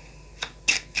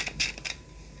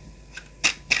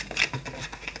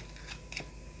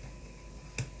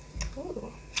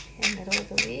 Ooh, in the middle of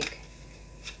the week.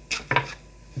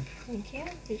 Thank you.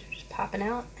 These are just popping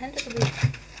out. End of the week.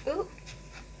 Ooh.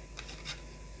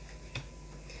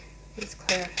 Please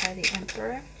clarify the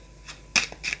Emperor.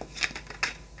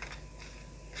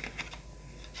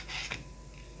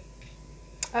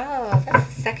 Oh,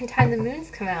 that's second time the moon's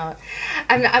come out.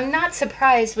 I'm not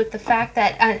surprised with the fact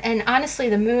that, and honestly,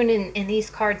 the moon in these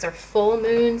cards are full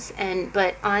moons,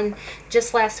 but on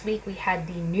just last week we had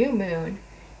the new moon,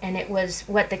 and it was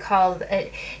what they call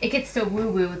it. It gets so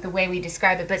woo-woo with the way we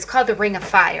describe it, but it's called the Ring of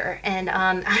Fire. And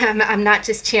I'm not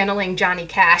just channeling Johnny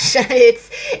Cash.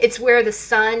 It's where the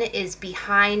sun is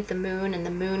behind the moon, and the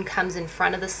moon comes in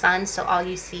front of the sun. So all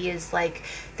you see is like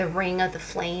the ring of the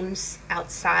flames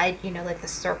outside. You know, like the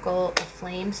circle of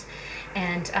flames.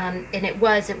 And it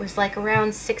was like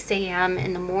around 6 a.m.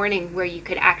 in the morning where you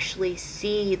could actually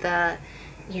see you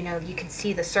could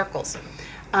see the circles.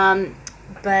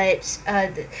 But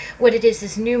what it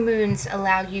is new moons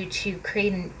allow you to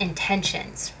create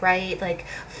intentions, right? Like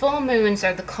full moons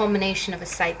are the culmination of a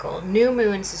cycle. New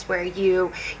moons is where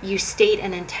you state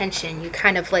an intention. You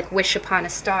kind of like wish upon a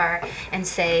star and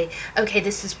say, okay,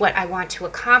 this is what I want to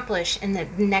accomplish in the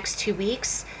next 2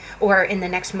 weeks or in the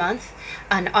next month,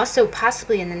 and also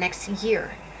possibly in the next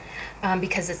year,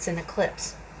 because it's an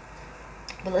eclipse.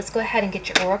 But let's go ahead and get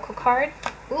your oracle card.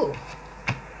 Ooh.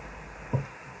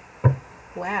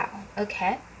 Wow,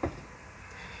 okay.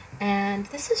 And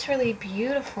this is really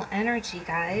beautiful energy,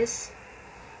 guys.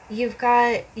 You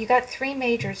got 3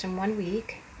 majors in 1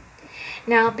 week.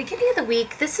 Now, beginning of the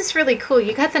week, this is really cool.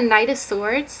 You got the Knight of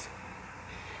Swords.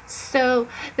 So,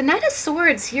 the Knight of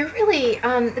Swords, you're really,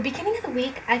 the beginning of the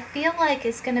week, I feel like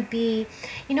is going to be,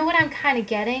 you know what I'm kind of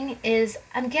getting is,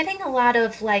 I'm getting a lot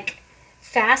of like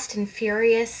fast and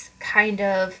furious kind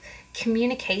of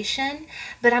communication,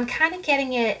 but I'm kind of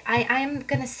getting it, I'm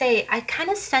gonna say I kind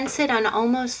of sense it on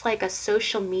almost like a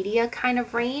social media kind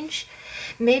of range.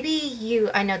 Maybe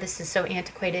I know this is so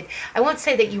antiquated, I won't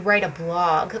say that you write a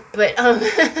blog, but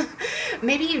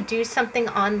maybe you do something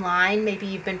online. Maybe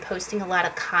you've been posting a lot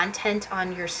of content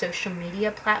on your social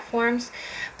media platforms.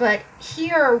 But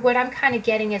here, what I'm kind of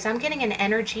getting is I'm getting an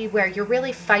energy where you're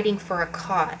really fighting for a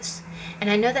cause. And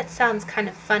I know that sounds kind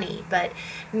of funny, but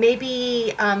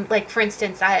maybe, like for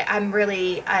instance, I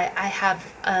have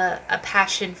a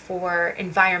passion for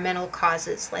environmental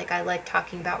causes. Like I like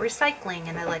talking about recycling,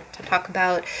 and I like to talk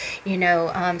about,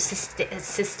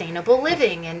 sustainable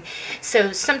living. And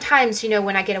so sometimes,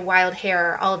 when I get a wild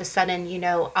hair, all of a sudden,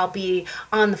 I'll be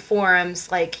on the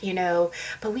forums like,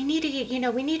 but we need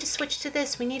to switch to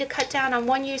this. We need to cut down on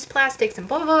one-use plastics and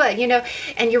blah, blah, blah,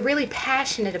 and you're really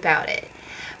passionate about it.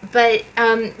 But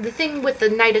the thing with the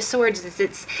Knight of Swords is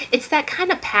it's that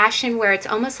kind of passion where it's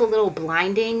almost a little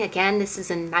blinding. Again, this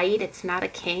is a knight; it's not a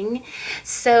king.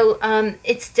 So and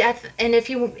if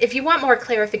you want more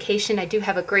clarification, I do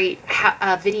have a great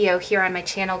video here on my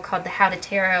channel called the How to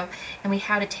Tarot, and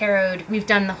we've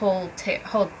done the whole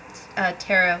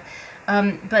tarot.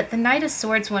 But the Knight of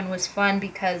Swords one was fun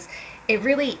because it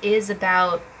really is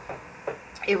about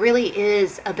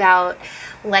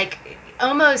like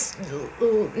almost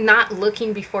not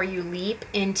looking before you leap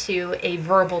into a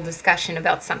verbal discussion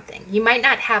about something. You might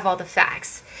not have all the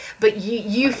facts, but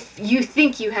you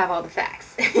think you have all the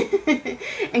facts.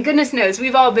 And goodness knows,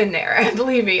 we've all been there.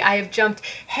 Believe me, I have jumped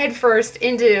headfirst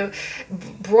into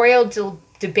broiled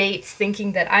debates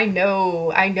thinking that I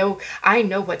know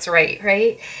what's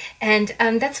right? And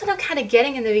that's what I'm kind of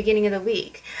getting in the beginning of the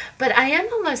week. But I am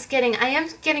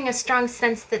getting a strong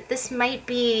sense that this might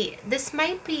be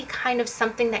kind of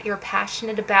something that you're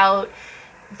passionate about.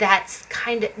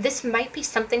 This might be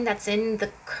something that's in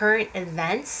the current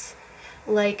events.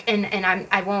 Like, and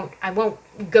I won't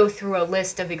go through a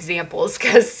list of examples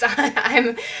because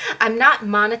I'm not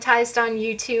monetized on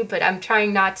YouTube, but I'm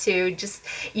trying not to. Just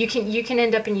you can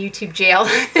end up in YouTube jail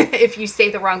if you say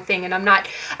the wrong thing, and I'm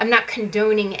not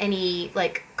condoning any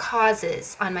like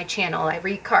causes on my channel. I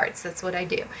read cards, that's what I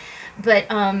do. But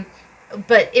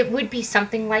it would be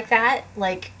something like that,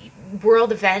 like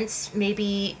world events.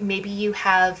 Maybe you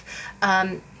have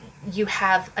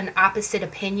an opposite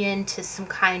opinion to some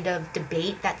kind of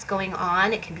debate that's going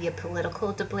on. It can be a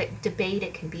political debate.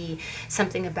 It can be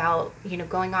something about,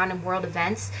 going on in world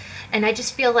events. And I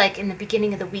just feel like in the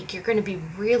beginning of the week, you're going to be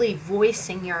really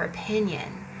voicing your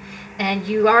opinion. And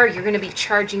you're going to be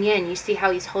charging in. You see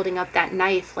how he's holding up that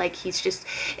knife, like he's just,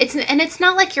 it's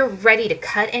not like you're ready to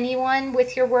cut anyone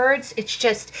with your words. It's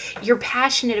just, you're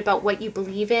passionate about what you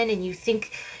believe in, and you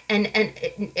think, and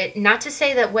not to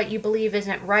say that what you believe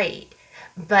isn't right,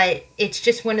 but it's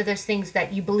just one of those things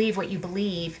that you believe what you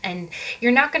believe, and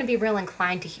you're not going to be real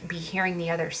inclined to be hearing the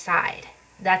other side.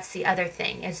 That's the other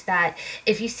thing, is that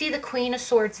if you see the Queen of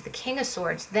Swords, the King of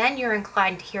Swords, then you're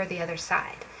inclined to hear the other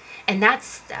side.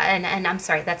 And and I'm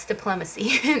sorry, that's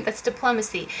diplomacy. That's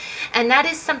diplomacy. And that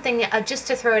is something, just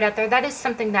to throw it out there, that is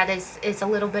something that is a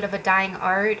little bit of a dying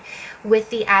art with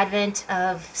the advent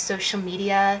of social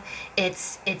media.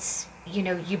 It's you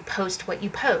know, you post what you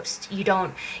post. You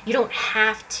don't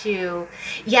have to.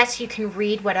 Yes, you can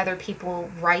read what other people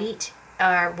write,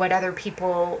 or what other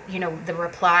people, you know, the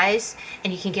replies,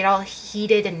 and you can get all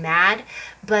heated and mad.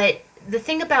 But the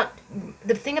thing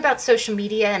about social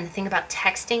media and the thing about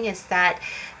texting is that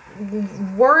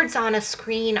words on a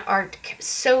screen are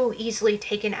so easily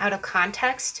taken out of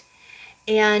context,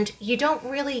 and you don't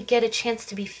really get a chance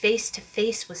to be face to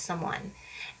face with someone.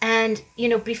 And you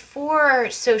know, before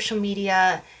social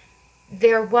media,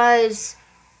 there was,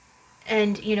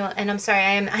 and you know, and I'm sorry,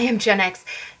 I am Gen X.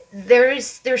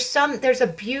 There's a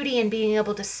beauty in being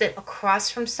able to sit across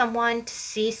from someone, to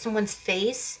see someone's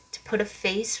face, to put a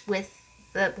face with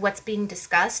what's being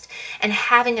discussed, and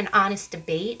having an honest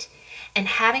debate. And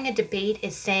having a debate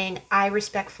is saying, I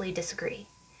respectfully disagree,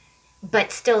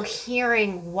 but still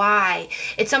hearing why.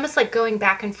 It's almost like going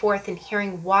back and forth and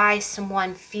hearing why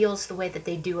someone feels the way that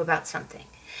they do about something.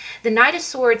 The Knight of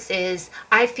Swords is,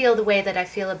 I feel the way that I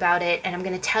feel about it, and I'm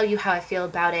going to tell you how I feel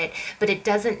about it, but it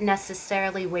doesn't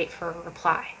necessarily wait for a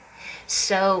reply.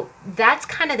 So that's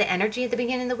kind of the energy at the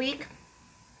beginning of the week.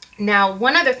 Now,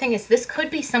 one other thing is, this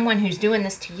could be someone who's doing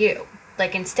this to you.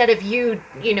 Like, instead of you,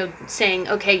 you know, saying,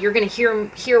 okay, you're going to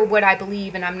hear what I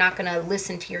believe and I'm not going to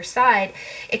listen to your side,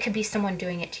 it could be someone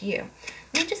doing it to you.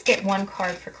 Let me just get one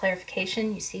card for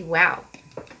clarification. You see, wow,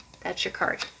 that's your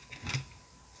card.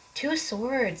 Two of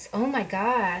Swords. Oh my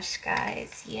gosh,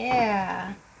 guys.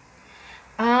 Yeah.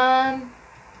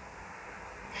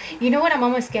 You know what I'm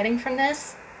almost getting from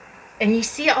this? And you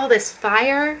see all this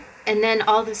fire and then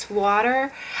all this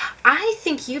water. I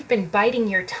think you've been biting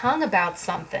your tongue about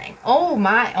something. Oh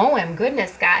my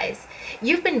goodness, guys.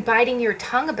 You've been biting your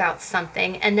tongue about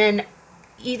something, and then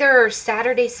either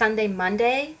Saturday, Sunday,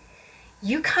 Monday,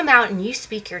 you come out and you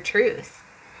speak your truth.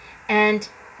 And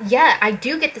yeah, I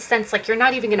do get the sense like you're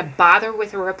not even going to bother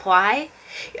with a reply.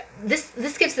 This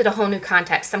gives it a whole new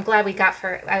context. I'm glad we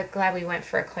went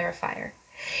for a clarifier.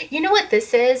 You know what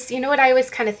this is? You know what I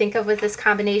always kind of think of with this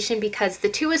combination? Because the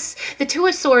two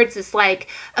of Swords is like,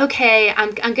 okay,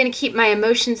 I'm going to keep my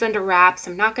emotions under wraps.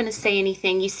 I'm not going to say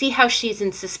anything. You see how she's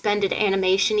in suspended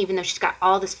animation, even though she's got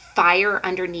all this fire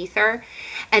underneath her.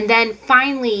 And then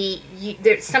finally,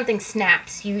 there's something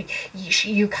snaps.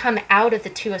 You come out of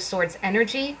the Two of Swords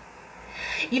energy.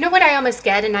 You know what I almost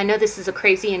get? And I know this is a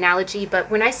crazy analogy, but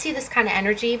when I see this kind of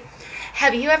energy,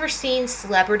 have you ever seen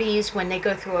celebrities when they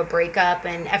go through a breakup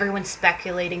and everyone's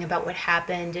speculating about what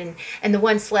happened, and the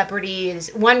one celebrity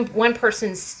is one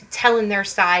person's telling their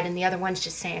side and the other one's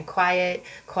just saying quiet,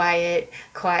 quiet,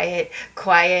 quiet,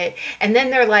 quiet, and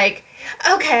then they're like,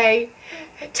 okay,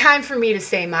 time for me to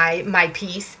say my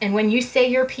piece. And when you say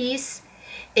your piece,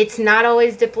 it's not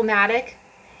always diplomatic.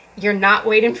 You're not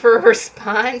waiting for a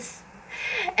response.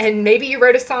 And maybe you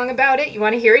wrote a song about it. You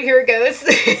want to hear it? Here it goes.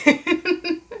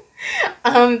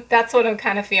 That's what I'm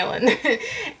kind of feeling.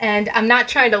 And I'm not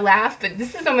trying to laugh, but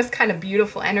this is almost kind of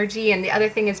beautiful energy. And the other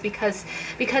thing is because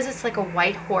it's like a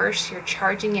white horse, you're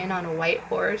charging in on a white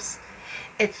horse.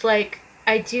 It's like,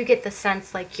 I do get the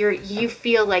sense like you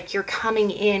feel like you're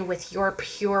coming in with your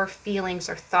pure feelings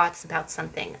or thoughts about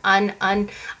something,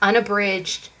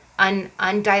 unabridged,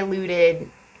 undiluted.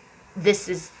 This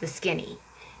is the skinny.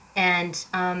 And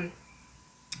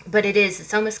but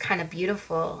it's almost kind of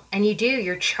beautiful. And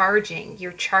you're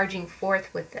charging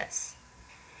forth with this.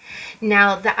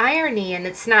 Now, the irony, and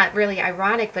it's not really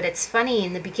ironic, but it's funny,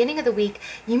 in the beginning of the week,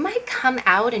 you might come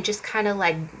out and just kind of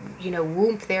like,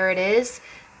 whoop, there it is,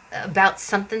 about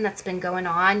something that's been going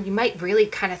on. You might really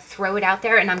kind of throw it out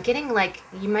there. And I'm getting like,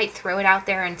 you might throw it out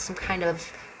there in some kind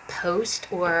of post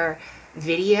or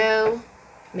video.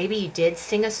 Maybe you did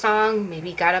sing a song,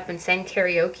 maybe you got up and sang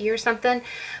karaoke or something,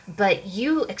 but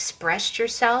you expressed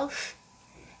yourself,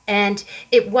 and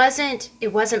it wasn't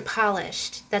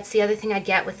polished. That's the other thing I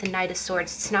get with the Knight of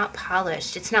Swords. It's not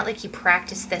polished. It's not like you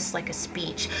practiced this like a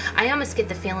speech. I almost get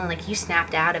the feeling like you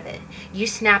snapped out of it. You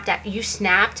snapped,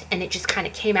 and it just kind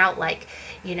of came out like,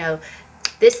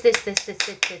 this,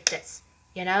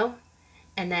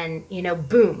 and then,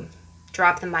 boom,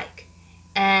 drop the mic.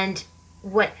 And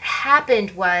what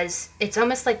happened was, it's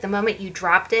almost like the moment you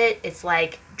dropped it, it's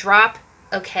like, drop,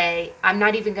 okay, I'm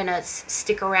not even going to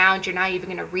stick around. You're not even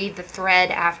going to read the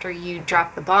thread after you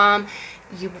drop the bomb.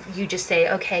 You just say,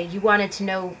 okay, you wanted to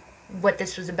know what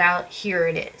this was about, here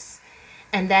it is.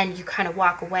 And then you kind of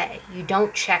walk away. You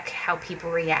don't check how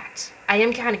people react. I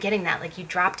am kind of getting that, like you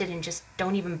dropped it and just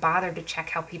don't even bother to check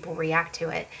how people react to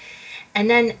it. And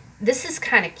then this is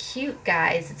kind of cute,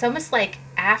 guys. It's almost like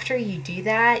after you do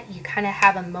that, you kind of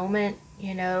have a moment,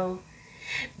 you know,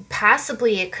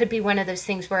 possibly it could be one of those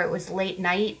things where it was late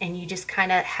night and you just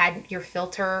kind of had your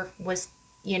filter was,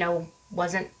 you know,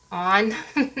 wasn't on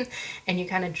and you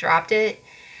kind of dropped it.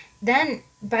 Then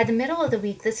by the middle of the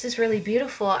week, this is really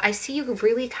beautiful. I see you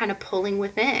really kind of pulling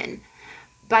within.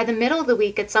 By the middle of the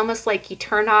week, it's almost like you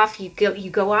turn off, you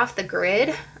go off the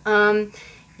grid.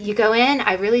 You go in,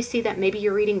 I really see that maybe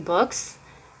you're reading books,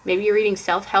 maybe you're reading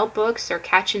self-help books or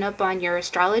catching up on your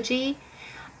astrology.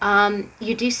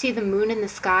 You do see the moon in the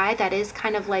sky. That is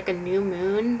kind of like a new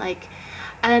moon. Like,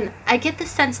 I get the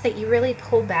sense that you really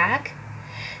pull back.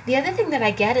 The other thing that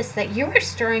I get is that you're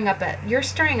stirring up a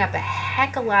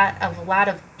heck a lot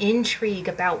of intrigue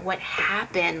about what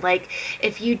happened. Like,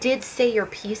 if you did say your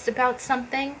piece about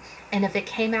something, and if it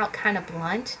came out kind of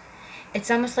blunt,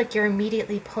 it's almost like you're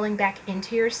immediately pulling back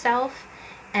into yourself.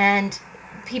 And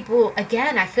people,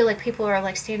 again, I feel like people are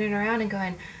like standing around and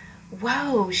going,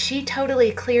 whoa, she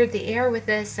totally cleared the air with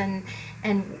this,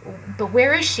 but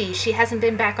where is she? She hasn't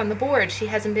been back on the board. She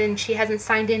hasn't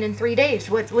signed in 3 days.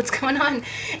 What's going on?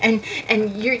 And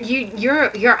you're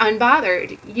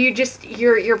unbothered.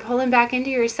 You're pulling back into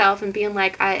yourself and being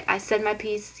like, I said my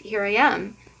piece, here I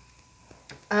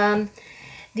am.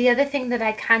 The other thing that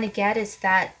I kind of get is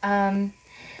that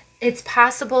it's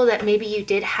possible that maybe you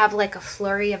did have like a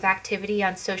flurry of activity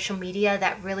on social media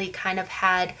that really kind of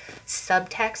had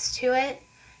subtext to it.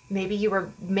 Maybe you were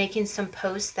making some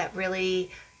posts that really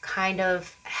kind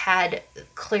of had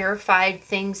clarified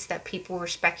things that people were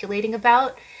speculating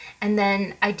about. And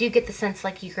then I do get the sense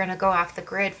like you're going to go off the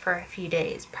grid for a few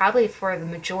days, probably for the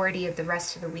majority of the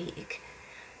rest of the week.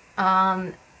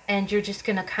 And you're just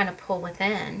going to kind of pull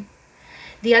within.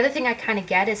 The other thing I kind of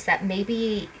get is that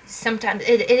maybe sometimes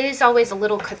it is always a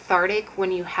little cathartic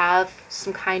when you have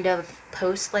some kind of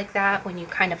post like that, when you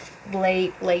kind of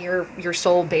lay your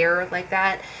soul bare like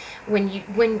that. When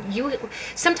you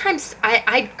sometimes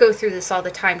I go through this all the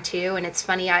time too, and it's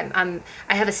funny. I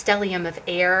have a stellium of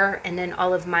air, and then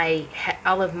all of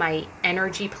my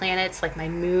energy planets, like my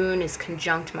moon is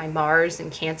conjunct my Mars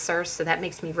in Cancer, so that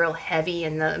makes me real heavy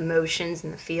in the emotions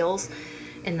and the feels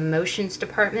in the motions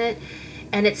department.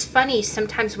 And it's funny,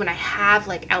 sometimes when I have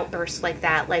like outbursts like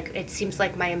that, like it seems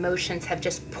like my emotions have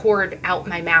just poured out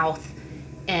my mouth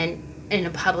and in a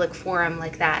public forum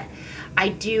like that, I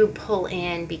do pull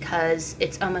in because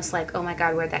it's almost like, oh my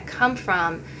God, where'd that come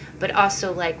from? But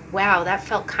also like, wow, that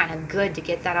felt kind of good to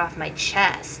get that off my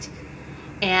chest.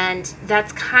 And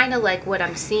that's kind of like what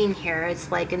I'm seeing here.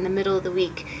 It's like in the middle of the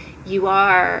week, you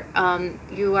are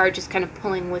just kind of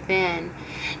pulling within.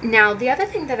 Now, the other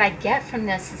thing that I get from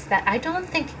this is that I don't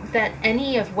think that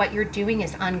any of what you're doing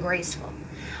is ungraceful.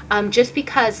 Just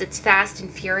because it's fast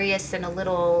and furious and a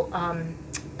little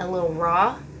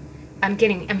raw. I'm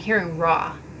hearing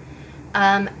raw.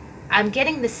 I'm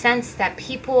getting the sense that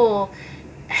people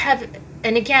have,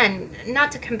 and again,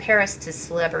 not to compare us to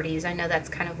celebrities. I know that's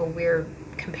kind of a weird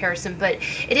comparison, but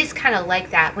it is kind of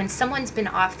like that when someone's been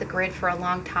off the grid for a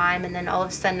long time, and then all of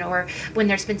a sudden, or when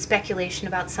there's been speculation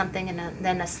about something, and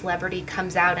then a celebrity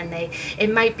comes out, and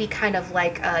it might be kind of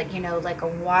like like a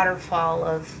waterfall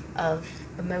of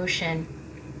emotion,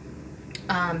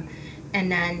 and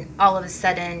then all of a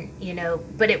sudden,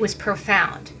 but it was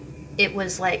profound. It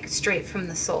was like straight from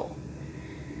the soul.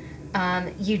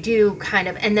 You do kind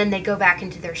of, and then they go back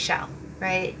into their shell.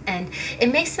 Right? And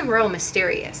it makes them real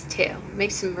mysterious too. It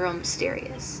makes them real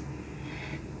mysterious.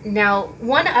 Now,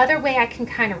 one other way I can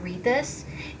kind of read this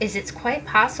is it's quite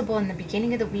possible in the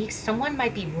beginning of the week, someone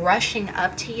might be rushing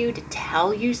up to you to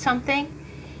tell you something.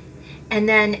 And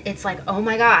then it's like, oh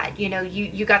my God,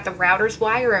 you got the router's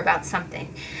wire about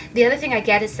something. The other thing I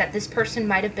get is that this person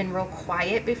might have been real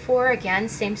quiet before. Again,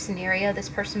 same scenario. This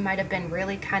person might have been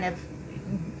really kind of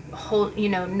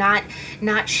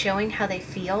not showing how they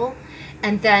feel.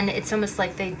 And then it's almost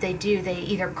like they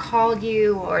either call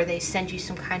you or they send you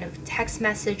some kind of text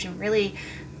message and really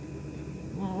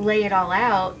lay it all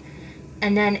out.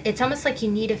 And then it's almost like you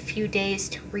need a few days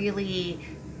to really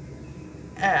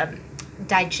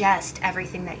digest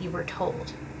everything that you were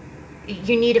told.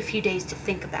 You need a few days to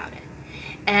think about it.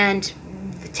 And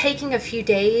taking a few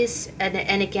days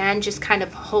and again, just kind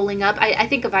of holding up. I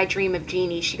think of I Dream of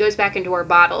Jeannie. She goes back into her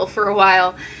bottle for a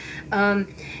while.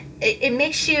 It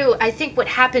makes you, I think what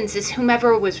happens is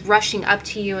whomever was rushing up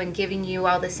to you and giving you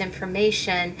all this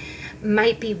information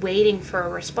might be waiting for a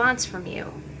response from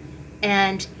you.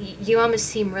 And you almost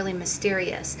seem really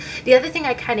mysterious. The other thing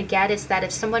I kind of get is that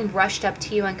if someone rushed up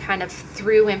to you and kind of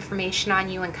threw information on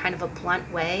you in kind of a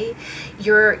blunt way,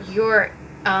 you're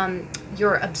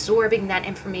you're absorbing that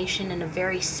information in a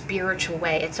very spiritual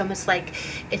way. It's almost like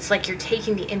you're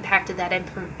taking the impact of that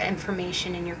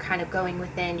information and you're kind of going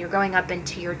within. You're going up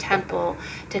into your temple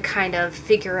to kind of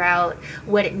figure out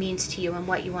what it means to you and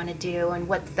what you want to do and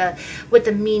what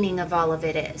the meaning of all of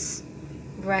it is,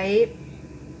 right?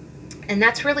 And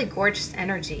that's really gorgeous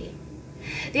energy.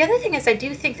 The other thing is, I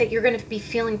do think that you're going to be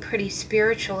feeling pretty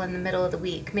spiritual in the middle of the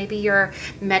week. Maybe you're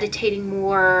meditating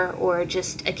more, or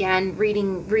just, again,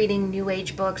 reading New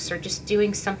Age books, or just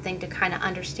doing something to kind of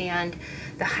understand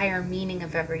the higher meaning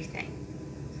of everything.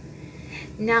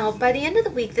 Now, by the end of the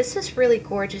week, this is really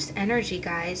gorgeous energy,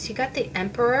 guys. You got the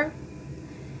Emperor,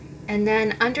 and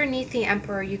then underneath the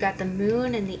Emperor, you got the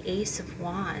Moon and the Ace of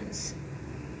Wands.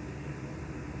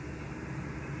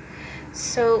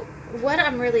 So what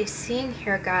I'm really seeing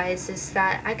here, guys, is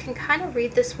that I can kind of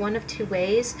read this one of two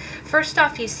ways. First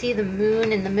off, you see the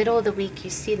moon in the middle of the week. You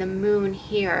see the moon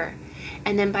here.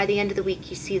 And then by the end of the week,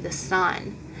 you see the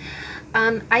sun.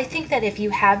 I think that if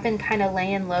you have been kind of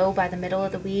laying low by the middle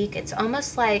of the week, it's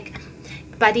almost like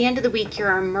by the end of the week,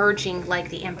 you're emerging like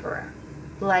the Emperor.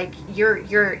 Like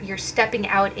you're stepping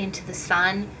out into the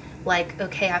sun. Like,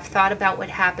 okay, I've thought about what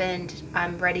happened.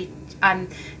 I'm ready.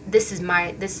 This is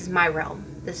my realm.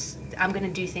 I'm going to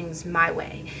do things my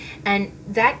way. And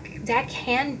that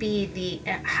can be the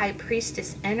High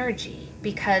Priestess energy,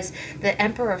 because the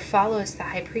Emperor follows the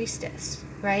High Priestess,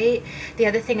 right? The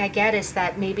other thing I get is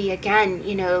that maybe, again,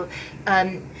 the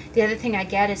other thing I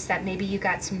get is that maybe you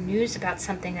got some news about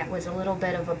something that was a little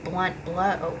bit of a blunt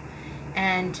blow,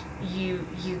 and you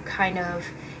kind of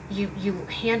you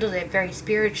handled it very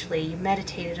spiritually. You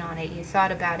meditated on it. You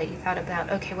thought about it. You thought about,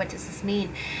 okay, what does this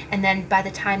mean? And then by the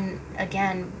time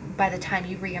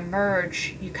you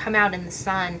reemerge, you come out in the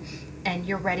sun, and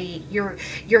you're ready. You're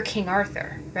King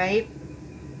Arthur, right?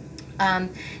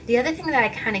 The other thing that I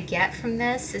kind of get from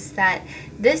this is that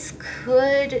this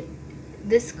could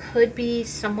be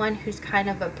someone who's kind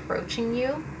of approaching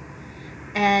you.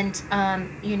 And,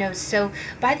 so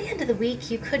by the end of the week,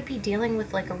 you could be dealing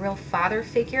with like a real father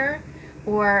figure,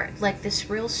 or like this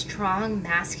real strong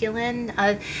masculine.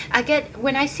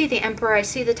 When I see the Emperor, I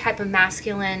see the type of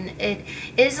masculine. It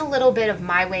is a little bit of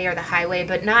my way or the highway,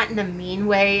 but not in a mean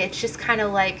way. It's just kind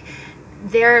of like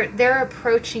they're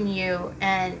approaching you,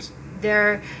 and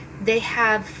they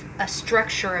have a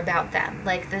structure about them.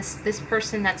 Like this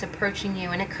person that's approaching you,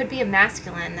 and it could be a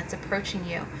masculine that's approaching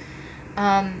you.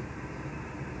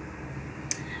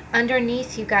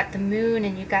 Underneath, you got the moon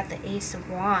and you got the Ace of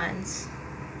Wands.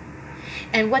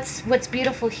 And what's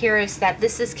beautiful here is that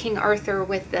this is King Arthur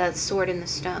with the sword and the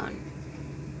stone.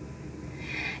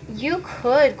 You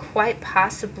could quite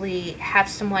possibly have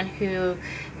someone who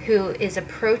is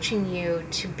approaching you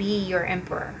to be your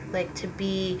emperor, like to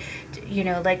be,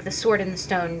 like the sword and the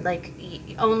stone. Like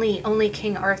only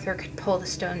King Arthur could pull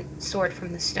the sword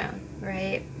from the stone,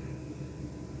 right?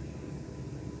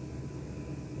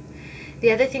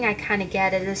 The other thing I kind of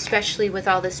get, and especially with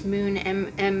all this moon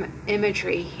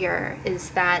imagery here,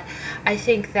 is that I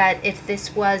think that if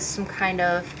this was some kind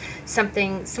of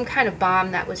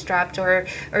bomb that was dropped, or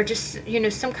just,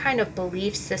 some kind of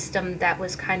belief system that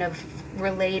was kind of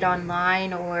relayed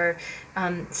online, or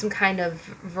some kind of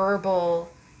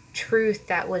verbal truth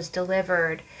that was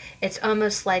delivered, it's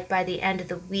almost like by the end of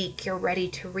the week, you're ready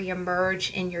to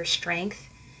reemerge in your strength.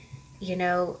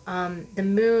 The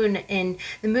moon in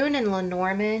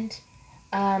Lenormand,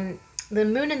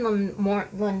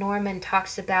 Lenormand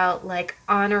talks about like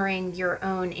honoring your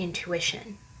own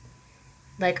intuition,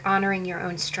 like honoring your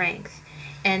own strength.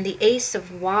 And the Ace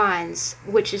of Wands,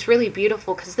 which is really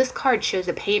beautiful because this card shows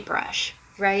a paintbrush,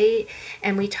 right?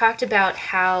 And we talked about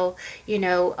how,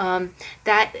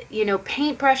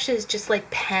 paintbrushes, just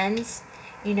like pens,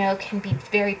 can be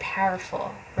very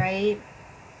powerful, right?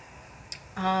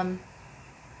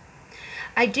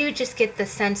 I do just get the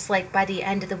sense like by the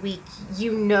end of the week,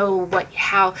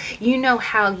 how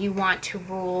you want to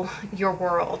rule your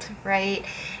world, right?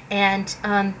 And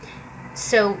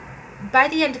so by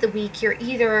the end of the week, you're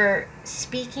either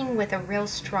speaking with a real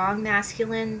strong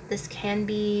masculine. This can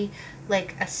be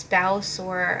like a spouse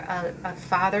or a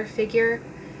father figure.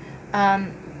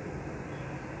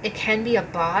 It can be a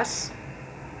boss.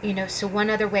 So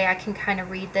one other way I can kind of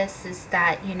read this is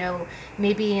that,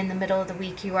 maybe in the middle of the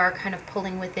week you are kind of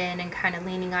pulling within and kind of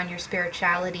leaning on your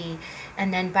spirituality.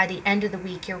 And then by the end of the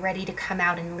week, you're ready to come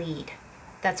out and lead.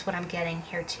 That's what I'm getting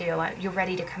here too. You're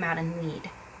ready to come out and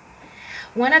lead.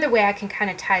 One other way I can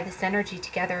kind of tie this energy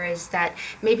together is that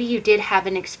maybe you did have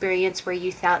an experience where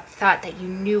you thought that you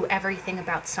knew everything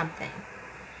about something.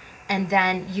 and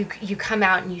then you come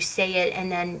out and you say it,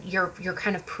 and then you're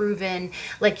kind of proven,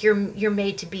 like you're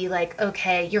made to be like,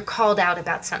 okay, you're called out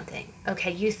about something.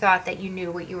 Okay, you thought that you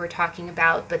knew what you were talking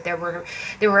about, but there were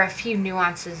a few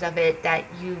nuances of it that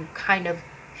you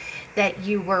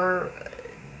were.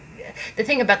 The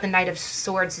thing about the Knight of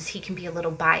Swords is he can be a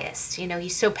little biased.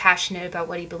 He's so passionate about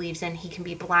what he believes in, he can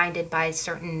be blinded by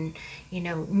certain,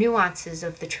 nuances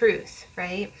of the truth,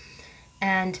 right?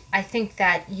 And I think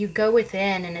that you go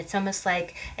within, and it's almost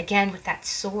like, again, with that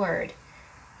sword,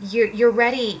 you're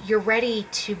ready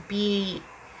to be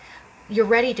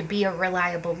a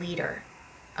reliable leader.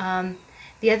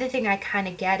 The other thing I kind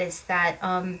of get is that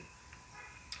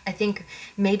I think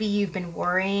maybe you've been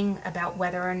worrying about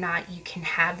whether or not you can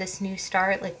have this new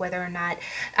start, like whether or not,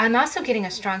 I'm also getting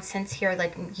a strong sense here,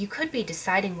 like you could be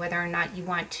deciding whether or not you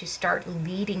want to start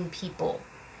leading people,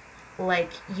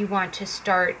 like you want to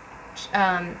start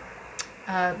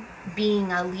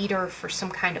being a leader for some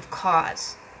kind of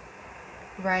cause,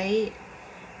 right?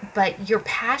 But you're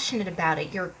passionate about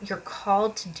it, you're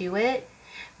called to do it,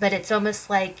 but it's almost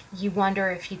like you wonder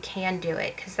if you can do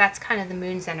it, because that's kind of the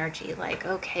moon's energy, like,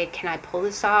 okay, can I pull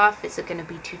this off? Is it going to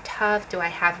be too tough? Do I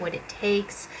have what it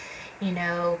takes?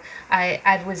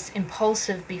 I was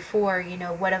impulsive before.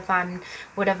 What if I'm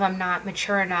not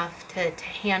mature enough to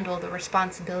handle the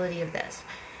responsibility of this?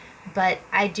 But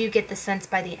I do get the sense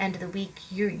by the end of the week,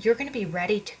 you're going to be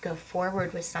ready to go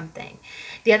forward with something.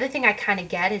 The other thing I kind of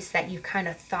get is that you kind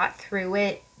of thought through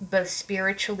it, both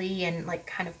spiritually and like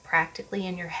kind of practically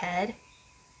in your head.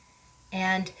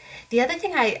 And the other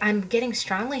thing I'm getting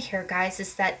strongly here, guys,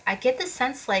 is that I get the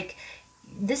sense like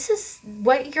this is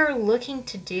what you're looking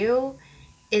to do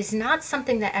is not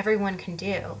something that everyone can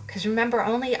do. Because remember,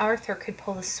 only Arthur could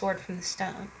pull the sword from the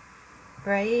stone.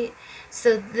 Right?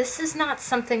 So this is not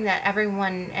something that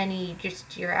everyone,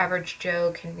 just your average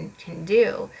Joe can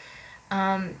do.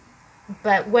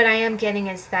 But what I am getting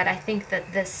is that I think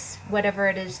that this, whatever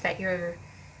it is that you're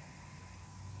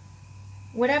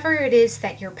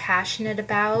passionate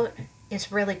about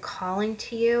is really calling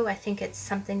to you. I think it's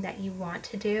something that you want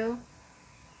to do.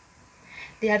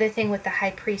 The other thing with the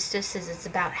High Priestess is it's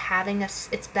about having a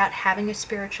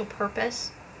spiritual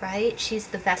purpose. Right? She's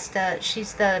the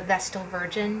Vestal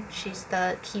Virgin. She's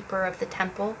the keeper of the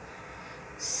temple.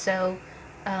 So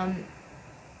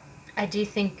I do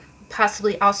think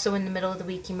possibly also in the middle of the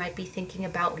week you might be thinking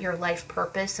about your life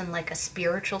purpose in like a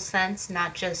spiritual sense,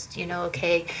 not just,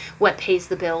 okay, what pays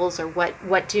the bills or what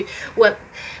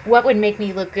would make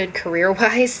me look good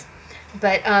career-wise.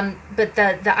 But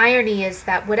the irony is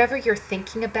that whatever you're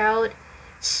thinking about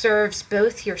serves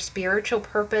both your spiritual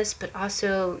purpose but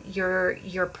also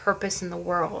your purpose in the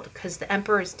world, because the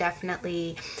Emperor is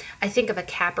definitely, I think of a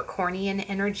Capricornian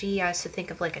energy. I also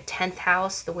think of like a 10th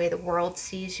house, the way the world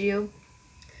sees you.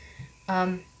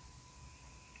 But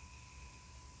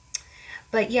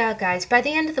yeah, guys, by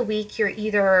the end of the week you're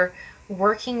either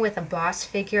working with a boss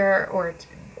figure or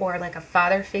like a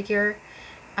father figure,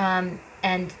 and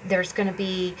there's going to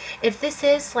be, if this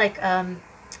is like a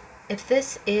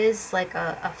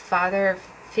father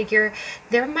figure,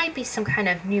 there might be some kind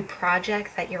of new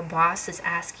project that your boss is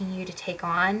asking you to take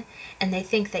on, and they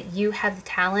think that you have the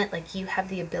talent, like you have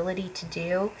the ability to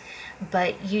do,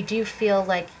 but you do feel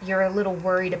like you're a little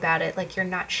worried about it, like you're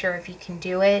not sure if you can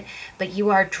do it, but you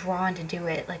are drawn to do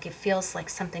it, like it feels like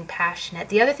something passionate.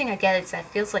 The other thing I get is that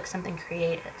it feels like something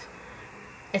creative.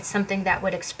 It's something that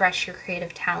would express your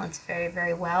creative talents very,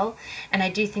 very well, and I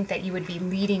do think that you would be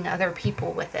leading other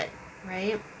people with it.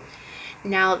 Right?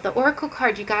 Now, the oracle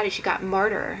card you got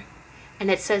Martyr,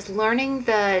 and it says learning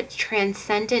the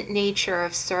transcendent nature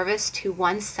of service to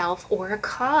oneself or a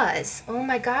cause. Oh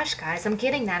my gosh, guys, I'm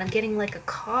getting that. I'm getting like a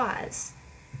cause.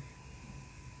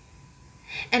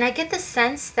 And I get the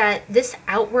sense that this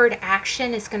outward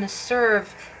action is going to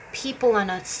serve people on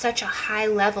such a high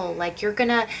level, like you're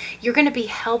gonna be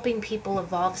helping people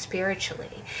evolve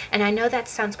spiritually. And I know that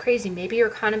sounds crazy. Maybe you're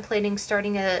contemplating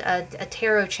starting a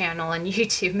tarot channel on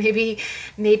YouTube. Maybe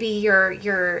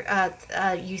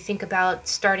you think about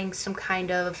starting some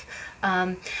kind of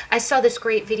I saw this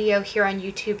great video here on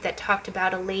YouTube that talked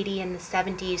about a lady in the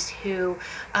 70s who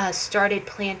started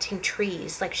planting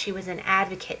trees. Like she was an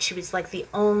advocate. She was like the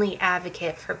only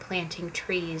advocate for planting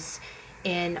trees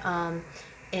in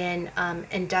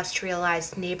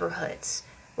industrialized neighborhoods,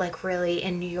 like really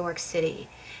in New York City.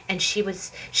 And she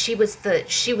was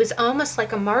almost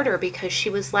like a martyr, because she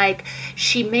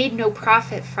made no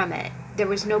profit from it. There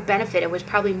was no benefit. It was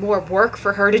probably more work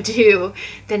for her to do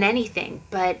than anything,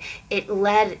 but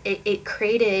it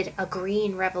created a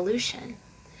green revolution.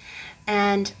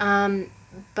 And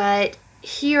but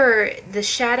here the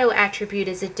shadow attribute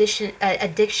is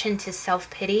addiction to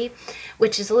self-pity,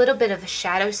 which is a little bit of a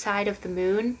shadow side of the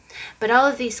moon, but all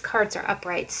of these cards are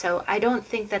upright, so I don't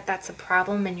think that that's a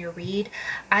problem in your read.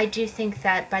 I do think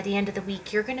that by the end of the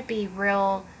week you're going to be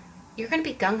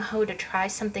gung-ho to try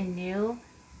something new,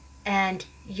 and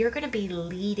you're going to be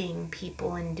leading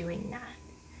people in doing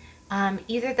that.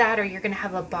 Either that, or you're going to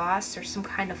have a boss or some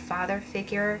kind of father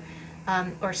figure,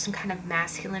 or some kind of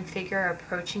masculine figure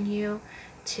approaching you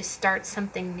to start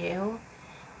something new.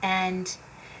 And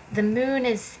the moon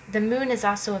is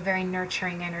also a very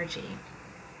nurturing energy.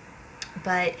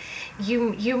 But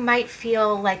you might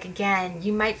feel like, again,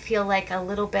 you might feel like a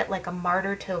little bit like a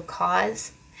martyr to a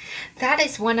cause. That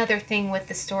is one other thing with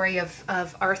the story of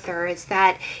Arthur, is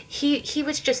that he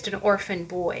was just an orphan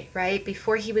boy, right?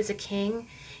 Before he was a king,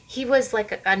 he was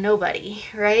like a nobody,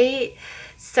 right?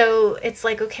 So it's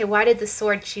like, okay, why did the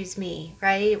sword choose me,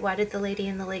 right? Why did the lady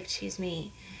in the lake choose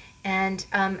me? And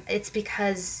it's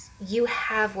because you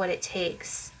have what it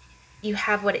takes. You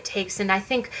have what it takes. And I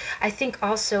think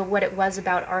also what it was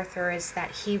about Arthur is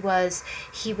that he was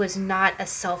not a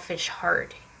selfish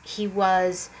heart. He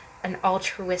was an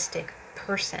altruistic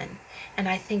person. And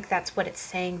I think that's what it's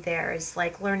saying there, is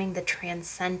like learning the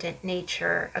transcendent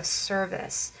nature of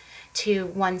service to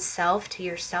oneself, to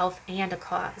yourself, and a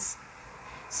cause.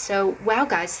 So, wow,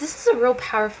 guys, this is a real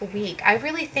powerful week. I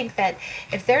really think that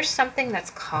if there's something that's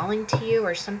calling to you,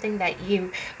 or something that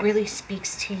you really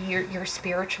speaks to your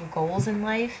spiritual goals in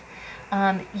life,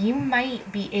 you might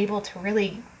be able to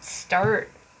really start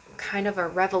kind of a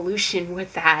revolution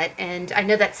with that. And I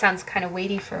know that sounds kind of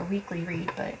weighty for a weekly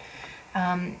read, but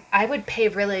I would pay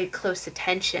really close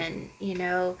attention, you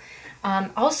know.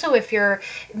 Also,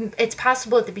 it's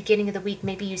possible at the beginning of the week,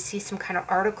 maybe you see some kind of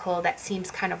article that seems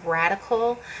kind of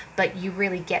radical, but you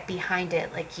really get behind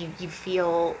it, like you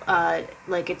feel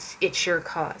like it's your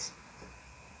cause.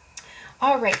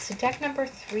 All right, so deck number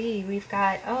 3, we've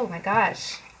got, oh my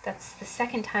gosh, that's the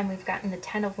second time we've gotten the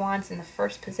Ten of Wands in the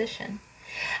first position.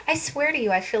 I swear to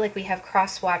you, I feel like we have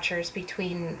cross watchers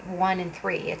between 1 and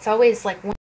 3. It's always like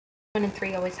 1 and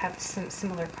 3 always have some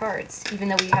similar cards, even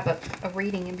though we have a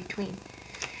reading in between.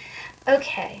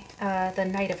 Okay, the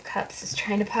Knight of Cups is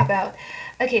trying to pop out.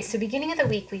 Okay, so beginning of the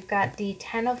week, we've got the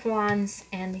Ten of Wands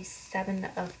and the Seven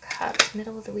of Cups.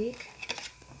 Middle of the week.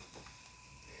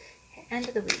 End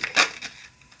of the week.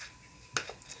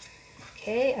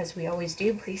 Okay, as we always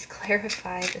do, please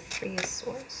clarify the Three of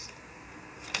Swords.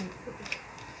 End of the week.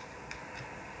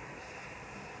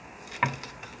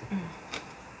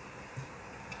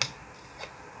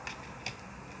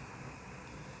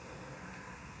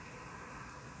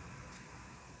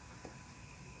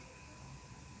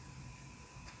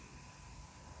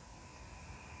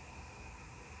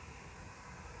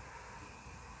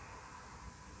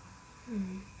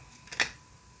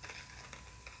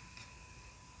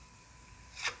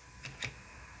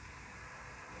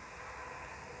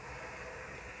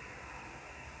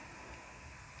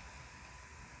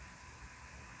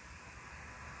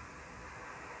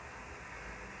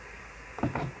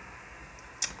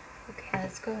 Okay,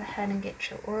 let's go ahead and get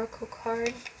your oracle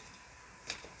card.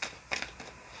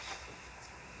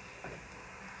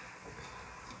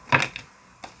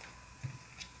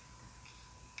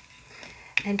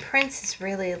 And Prince is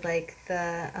really like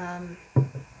the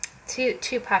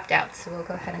two popped out, so we'll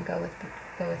go ahead and go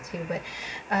with 2. But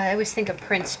I always think of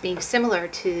Prince being similar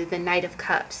to the Knight of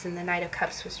Cups, and the Knight of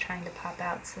Cups was trying to pop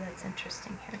out, so that's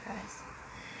interesting here, guys.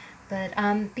 But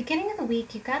beginning of the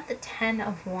week, you got the Ten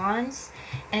of Wands,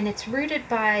 and it's rooted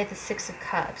by the Six of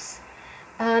Cups.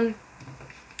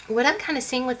 What I'm kind of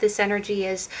seeing with this energy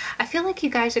is I feel like you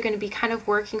guys are going to be kind of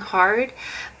working hard,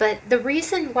 but the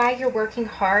reason why you're working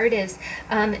hard is,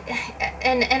 and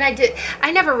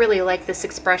I never really like this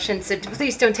expression, so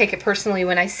please don't take it personally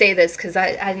when I say this, because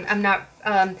I'm not,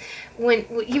 when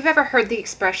you've ever heard the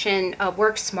expression,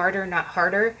 work smarter, not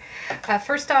harder.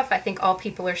 First off, I think all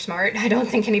people are smart. I don't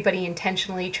think anybody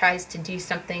intentionally tries to do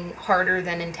something harder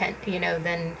than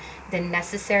than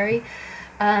necessary.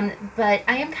 But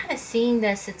I am kind of seeing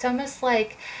this. It's almost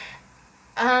like,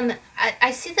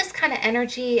 I see this kind of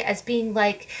energy as being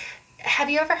like, have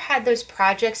you ever had those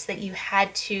projects that you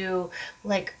had to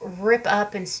like rip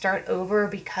up and start over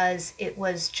because it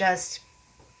was just,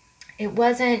 it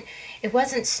wasn't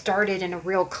started in a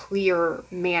real clear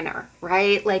manner,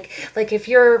 right? Like if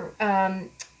you're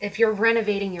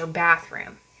renovating your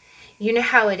bathroom, you know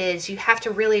how it is. You have to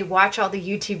really watch all the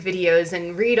YouTube videos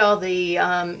and read all the,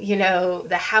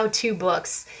 the how-to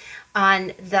books on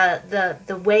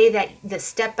the way that, the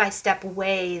step-by-step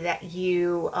way that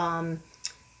you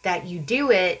do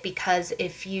it, because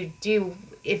if you do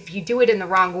if you do it in the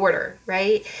wrong order,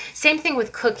 right? Same thing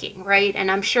with cooking, right?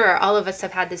 And I'm sure all of us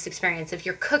have had this experience. If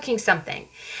you're cooking something,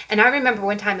 and I remember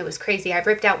one time it was crazy. I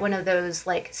ripped out one of those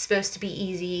like supposed to be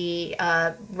easy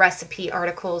recipe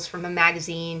articles from a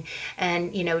magazine,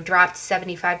 and dropped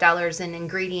 $75 in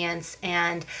ingredients,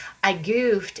 and I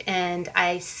goofed and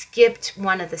I skipped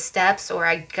one of the steps, or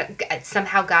I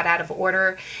somehow got out of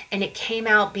order, and it came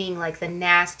out being like the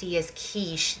nastiest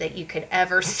quiche that you could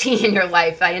ever see in your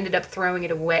life. I ended up throwing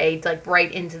it away, like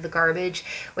right into the garbage,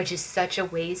 which is such a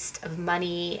waste of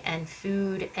money and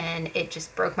food, and it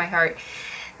just broke my heart.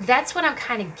 That's what I'm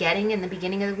kind of getting in the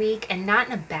beginning of the week, and not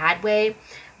in a bad way,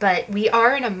 but we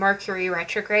are in a Mercury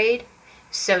retrograde.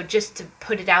 So just to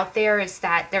put it out there is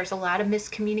that there's a lot of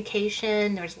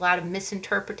miscommunication, there's a lot of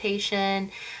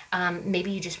misinterpretation.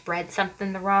 Maybe you just read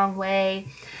something the wrong way.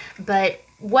 But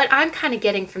what I'm kind of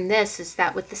getting from this is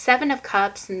that with the Seven of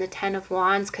Cups and the Ten of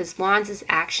Wands, because Wands is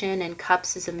action and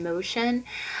Cups is emotion,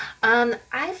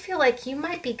 I feel like you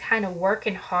might be kind of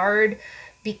working hard,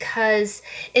 because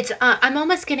it's I'm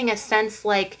almost getting a sense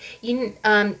like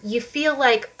you feel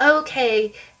like,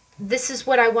 okay, this is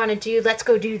what I want to do, let's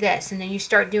go do this, and then you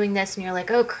start doing this and you're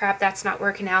like, oh crap, that's not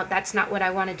working out, that's not what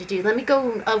I wanted to do, let me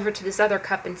go over to this other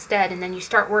cup instead, and then you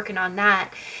start working on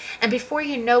that, and before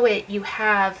you know it, you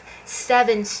have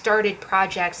 7 started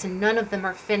projects and none of them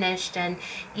are finished, and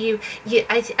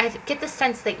I get the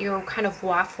sense that you're kind of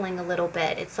waffling a little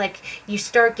bit. It's like you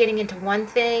start getting into one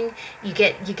thing, you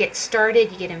get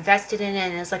started, you get invested in it,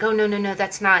 and it's like, oh no,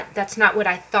 that's not what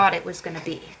I thought it was going to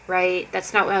be, right?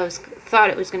 That's not what I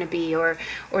thought it was going to be, or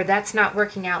that's not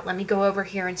working out, let me go over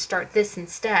here and start this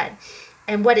instead.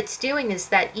 And what it's doing is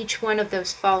that each one of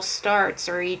those false starts,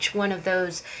 or each one of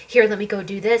those, here, let me go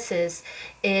do this,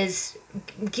 is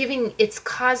giving, it's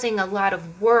causing a lot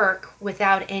of work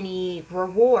without any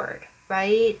reward,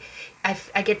 right?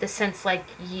 I get the sense like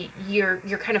you're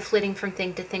kind of flitting from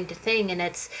thing to thing to thing, and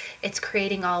it's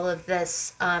creating all of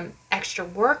this extra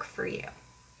work for you.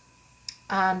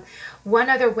 One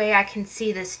other way I can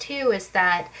see this too is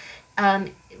that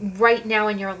right now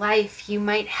in your life, you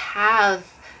might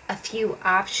have a few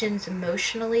options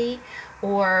emotionally,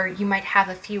 or you might have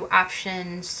a few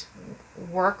options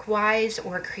work-wise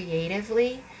or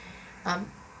creatively.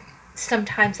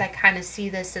 Sometimes I kind of see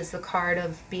this as the card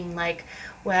of being like,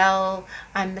 well,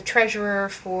 I'm the treasurer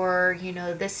for,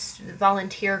 this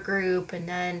volunteer group, and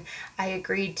then I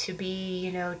agreed to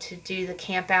be, to do the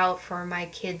camp out for my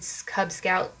kids' Cub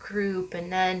Scout group,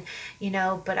 and then,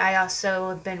 but I also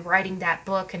have been writing that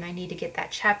book and I need to get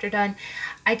that chapter done.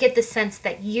 I get the sense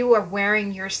that you are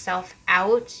wearing yourself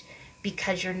out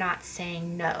because you're not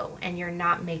saying no, and you're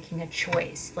not making a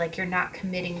choice. Like, you're not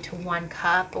committing to one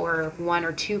cup or 1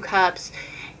 or 2 cups,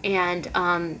 and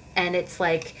it's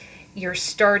like you're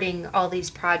starting all these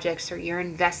projects, or you're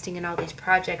investing in all these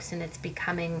projects, and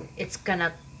it's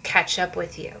gonna catch up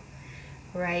with you,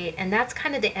 right? And that's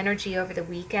kind of the energy over the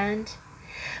weekend.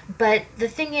 But the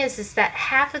thing is that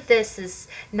half of this is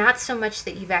not so much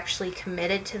that you've actually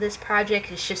committed to this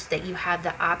project, it's just that you have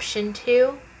the option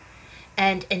to.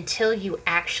 And until you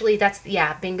actually,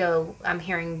 bingo, I'm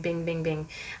hearing bing, bing, bing,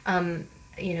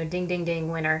 ding, ding, ding,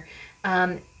 winner.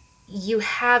 You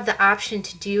have the option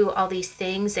to do all these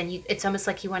things, and it's almost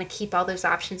like you want to keep all those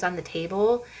options on the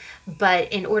table.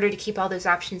 But in order to keep all those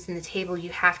options on the table, you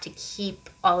have to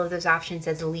keep all of those options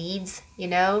as leads,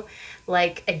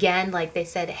 like, again, like they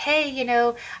said,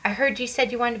 hey, I heard you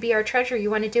said you wanted to be our treasurer, you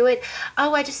want to do it?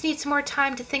 Oh, I just need some more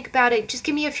time to think about it, just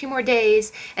give me a few more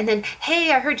days. And then,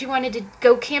 hey, I heard you wanted to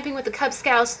go camping with the Cub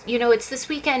Scouts, it's this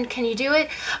weekend, can you do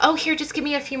it? Oh, here, just give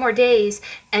me a few more days.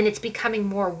 And it's becoming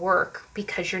more work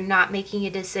because you're not making a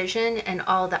decision and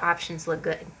all the options look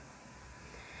good.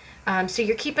 So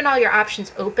you're keeping all your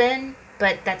options open,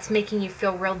 but that's making you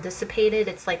feel real dissipated.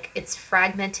 It's like it's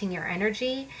fragmenting your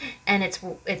energy, and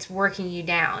it's working you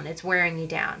down. It's wearing you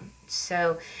down.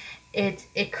 So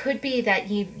it could be that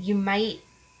you might.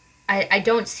 I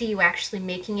don't see you actually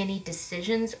making any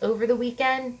decisions over the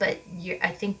weekend, but I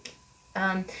think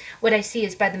what I see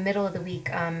is by the middle of the week,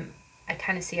 I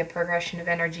kind of see a progression of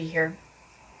energy here.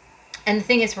 And the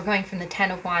thing is, we're going from the 10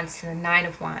 of Wands to the 9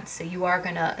 of Wands, so you are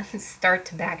going to start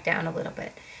to back down a little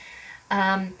bit.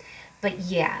 But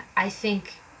yeah, I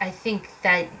think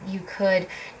that you could.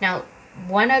 Now,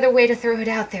 one other way to throw it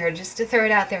out there, just to throw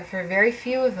it out there for very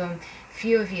few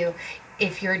of you,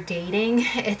 if you're dating,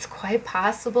 it's quite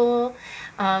possible,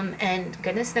 and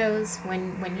goodness knows,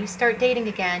 when you start dating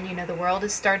again, the world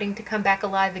is starting to come back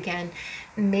alive again.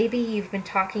 Maybe you've been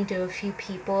talking to a few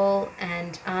people,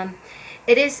 and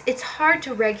it's hard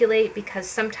to regulate, because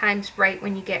sometimes right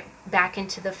when you get back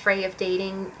into the fray of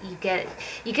dating, you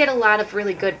get a lot of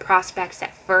really good prospects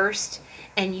at first,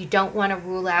 and you don't want to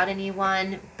rule out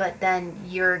anyone, but then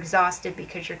you're exhausted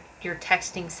because you're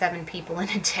texting 7 people in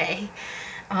a day.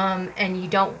 And you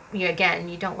don't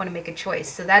want to make a choice.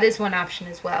 So that is one option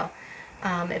as well,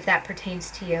 if that pertains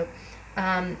to you.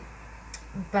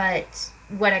 But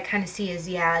what I kind of see is,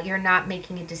 yeah, you're not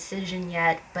making a decision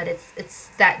yet, but it's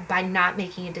that by not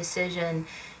making a decision,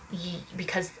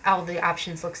 because all the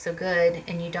options look so good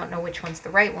and you don't know which one's the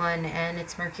right one, and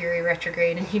it's Mercury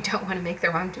retrograde and you don't want to make the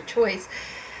wrong choice,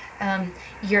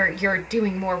 you're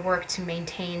doing more work to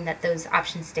maintain that those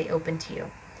options stay open to you.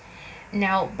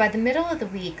 Now, by the middle of the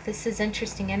week, this is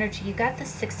interesting energy. You got the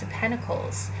Six of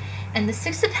Pentacles. And the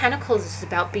Six of Pentacles is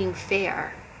about being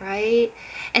fair, right?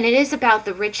 And it is about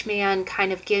the rich man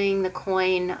kind of giving the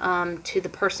coin to the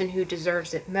person who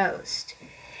deserves it most.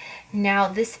 Now,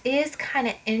 this is kind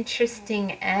of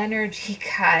interesting energy,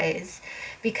 guys,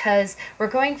 because we're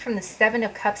going from the Seven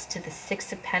of Cups to the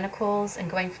Six of Pentacles,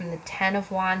 and going from the Ten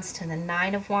of Wands to the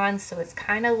Nine of Wands. So it's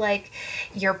kind of like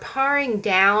you're paring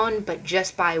down, but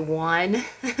just by one.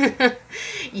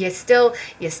 you still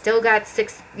got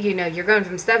six, you're going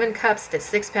from 7 cups to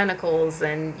 6 pentacles,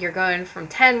 and you're going from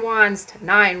 10 wands to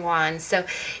 9 wands. So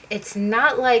it's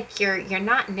not like you're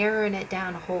not narrowing it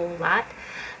down a whole lot,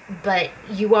 but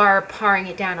you are paring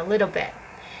it down a little bit.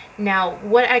 Now,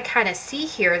 what I kind of see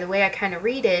here, the way I kind of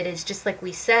read it, is just like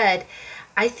we said,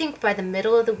 I think by the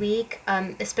middle of the week,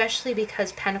 especially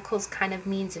because Pentacles kind of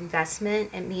means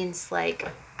investment, it means like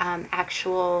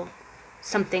actual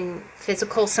something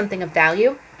physical, something of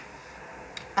value.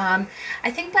 I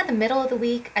think by the middle of the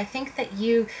week, I think that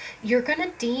you're going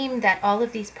to deem that all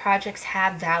of these projects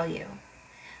have value.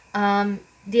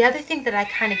 The other thing that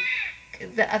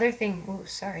oh,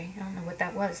 sorry, I don't know what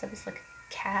that was. That was like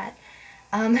a cat.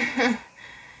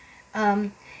 I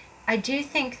do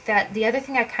think that the other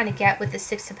thing I kind of get with the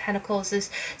Six of Pentacles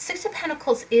is Six of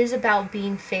Pentacles is about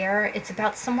being fair. It's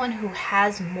about someone who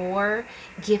has more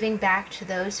giving back to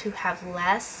those who have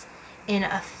less in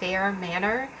a fair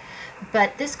manner.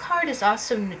 But this card is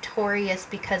also notorious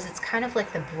because it's kind of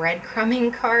like the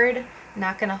breadcrumbing card.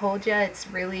 Not gonna hold you. It's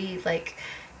really like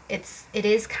it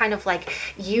is kind of like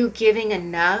you giving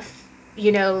enough.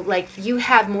 Like you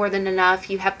have more than enough,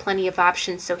 you have plenty of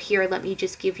options, so here, let me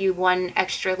just give you one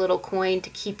extra little coin to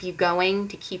keep you going,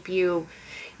 to keep you,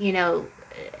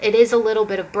 it is a little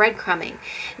bit of breadcrumbing.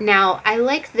 Now, I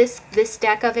like this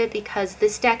deck of it because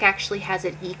this deck actually has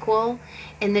it equal.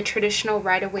 In the traditional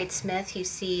Rider-Waite-Smith, you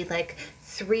see like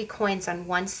 3 coins on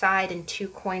one side and 2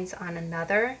 coins on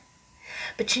another.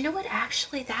 But you know what?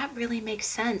 Actually, that really makes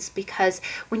sense, because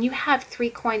when you have 3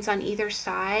 coins on either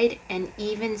side and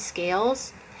even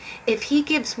scales, if he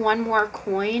gives one more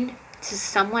coin to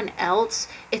someone else,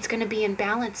 it's going to be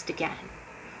imbalanced again.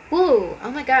 Whoa,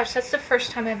 oh my gosh, that's the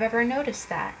first time I've ever noticed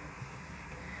that.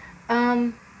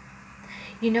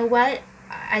 You know what?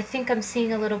 I think I'm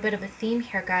seeing a little bit of a theme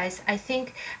here, guys. I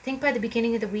think by the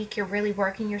beginning of the week, you're really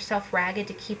working yourself ragged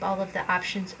to keep all of the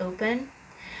options open.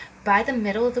 By the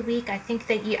middle of the week, I think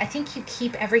you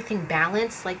keep everything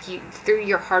balanced, like through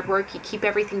your hard work, you keep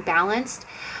everything balanced.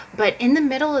 But in the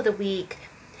middle of the week,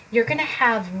 you're going to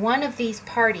have one of these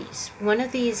parties. One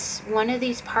of these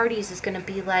parties is going to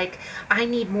be like, I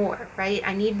need more, right?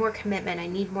 I need more commitment. I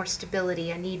need more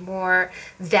stability. I need more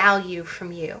value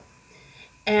from you.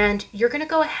 And you're going to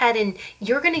go ahead and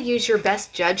you're going to use your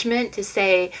best judgment to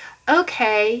say,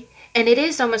 okay. And it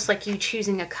is almost like you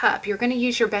choosing a cup. You're going to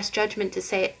use your best judgment to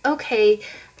say, okay,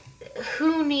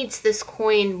 who needs this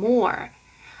coin more?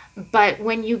 But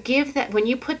when you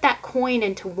put that coin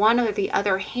into one or the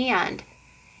other hand,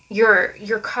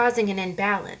 you're causing an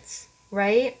imbalance,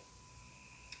 right?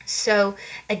 So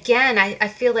again, I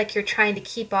feel like you're trying to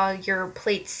keep all your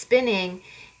plates spinning,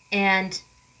 and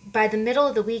by the middle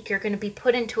of the week, you're going to be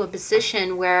put into a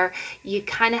position where you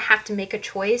kind of have to make a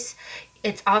choice.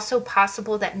 It's also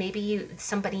possible that maybe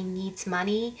somebody needs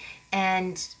money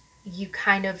and you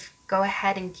kind of go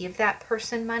ahead and give that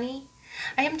person money.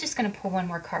 I am just going to pull one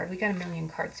more card. We got a million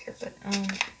cards here, but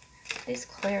please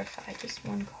clarify just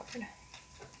one card.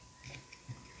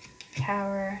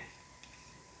 Tower.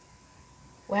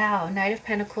 Wow, Knight of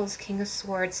Pentacles, King of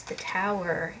Swords, the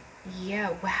Tower. Yeah,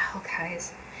 wow,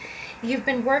 guys. You've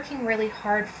been working really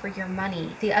hard for your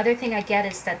money. The other thing I get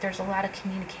is that there's a lot of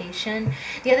communication.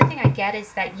 The other thing I get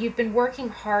is that you've been working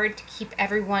hard to keep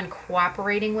everyone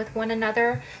cooperating with one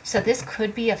another. So this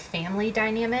could be a family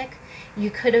dynamic. You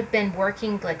could have been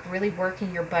working, like really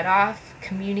working your butt off,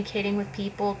 communicating with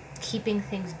people, keeping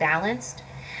things balanced.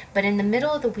 But in the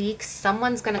middle of the week,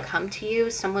 someone's going to come to you.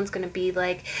 Someone's going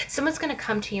to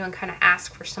come to you and kind of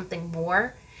ask for something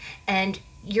more. And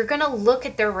you're going to look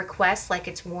at their request like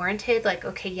it's warranted. Like,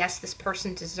 okay, yes, this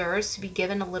person deserves to be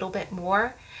given a little bit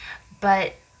more.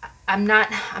 But I'm not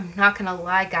gonna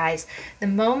lie, guys. The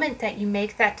moment that you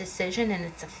make that decision and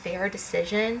it's a fair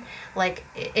decision, like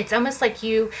it's almost like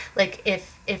like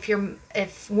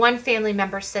if one family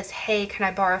member says, "Hey, can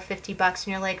I borrow $50?" and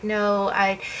you're like, "No,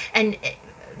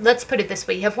 let's put it this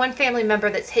way. You have one family member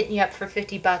that's hitting you up for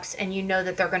 $50 and you know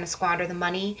that they're going to squander the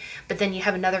money, but then you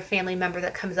have another family member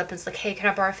that comes up and is like, "Hey, can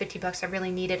I borrow $50? I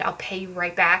really need it. I'll pay you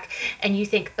right back." And you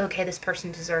think, "Okay, this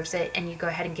person deserves it," and you go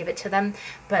ahead and give it to them.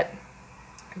 But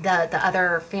the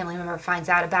other family member finds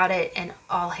out about it and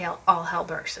all hell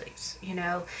breaks loose.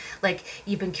 Like,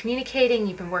 you've been communicating,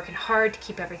 you've been working hard to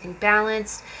keep everything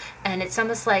balanced, and it's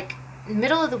almost like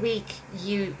middle of the week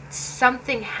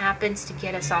something happens to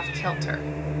get us off kilter.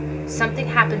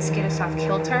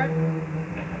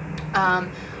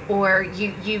 Or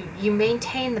you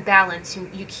maintain the balance.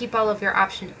 You keep all of your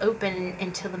options open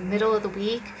until the middle of the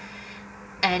week,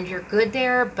 and you're good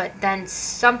there, but then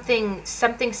something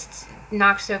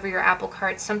knocks over your apple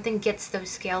cart. Something gets those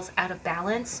scales out of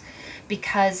balance,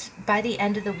 because by the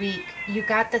end of the week, you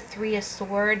got the 3 of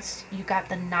Swords, you got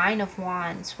the 9 of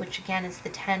Wands, which again is the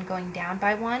 10 going down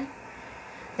by 1,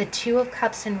 the 2 of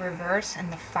Cups in reverse,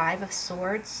 and the 5 of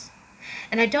Swords.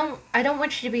 And I don't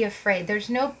want you to be afraid. There's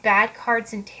no bad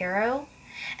cards in tarot,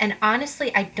 and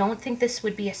honestly, I don't think this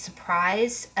would be a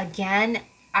surprise. Again,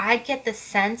 I get the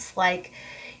sense like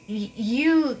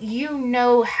you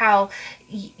know how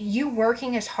you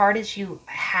working as hard as you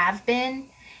have been,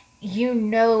 you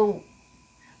know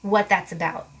what that's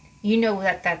about. You know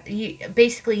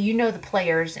basically you know the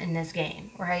players in this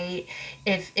game, right?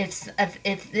 If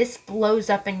this blows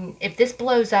up,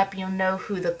 you'll know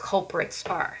who the culprits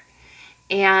are.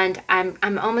 And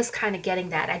I'm almost kind of getting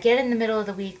that. I get in the middle of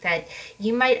the week that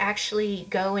you might actually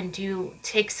go and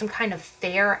take some kind of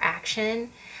fair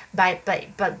action. But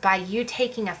by you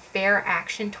taking a fair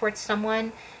action towards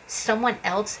someone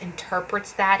else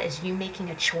interprets that as you making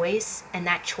a choice, and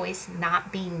that choice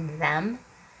not being them.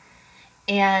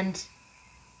 And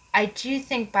I do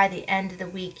think by the end of the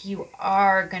week, you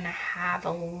are going to have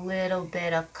a little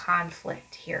bit of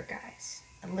conflict here, guys.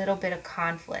 A little bit of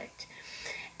conflict.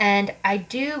 And I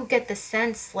do get the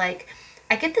sense,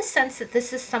 that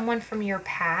this is someone from your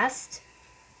past.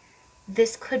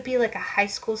 This could be like a high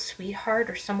school sweetheart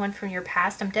or someone from your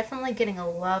past. I'm definitely getting a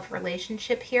love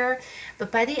relationship here.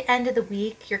 But by the end of the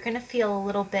week, you're going to feel a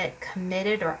little bit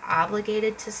committed or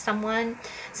obligated to someone.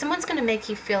 Someone's going to make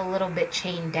you feel a little bit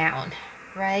chained down,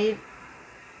 right?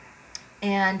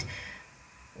 And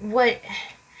what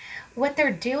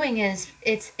they're doing is,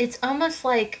 it's almost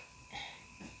like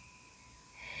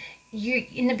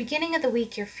in the beginning of the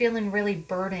week, you're feeling really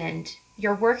burdened.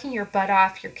 You're working your butt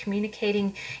off, you're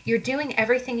communicating, you're doing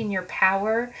everything in your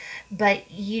power, but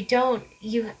you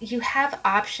have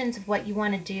options of what you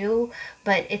want to do,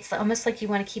 but it's almost like you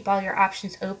want to keep all your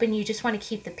options open. You just want to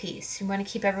keep the peace. You want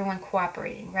to keep everyone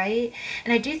cooperating, right?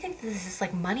 And I do think this is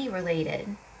like money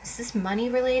related. Is this money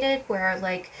related, where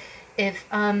like if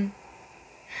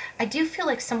I do feel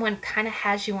like someone kind of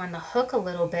has you on the hook a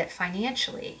little bit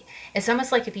financially. It's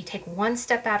almost like if you take one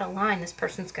step out of line, this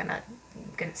person's gonna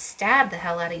stab the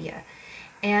hell out of you.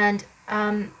 And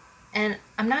I'm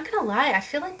not gonna lie, I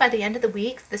feel like by the end of the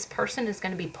week, this person is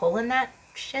gonna be pulling that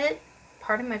shit.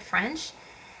 Pardon my French.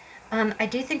 I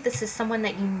do think this is someone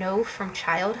that you know from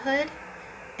childhood,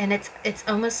 and it's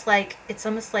almost like it's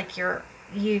almost like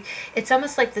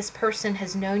this person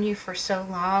has known you for so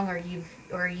long, or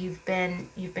you've been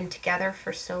together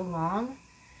for so long.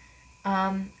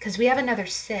 Because we have another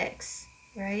 6,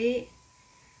 right?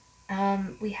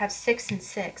 We have 6 and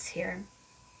 6 here.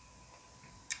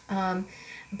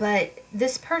 But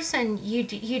this person, you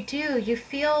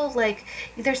feel like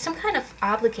there's some kind of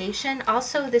obligation.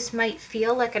 Also, this might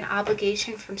feel like an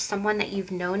obligation from someone that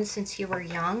you've known since you were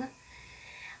young.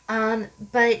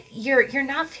 But you're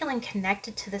not feeling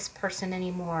connected to this person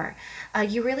anymore.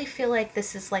 You really feel like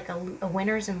this is like a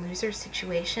winners and losers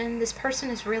situation. This person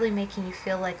is really making you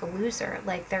feel like a loser,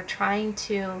 like they're trying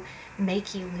to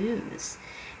make you lose.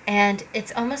 And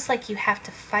it's almost like you have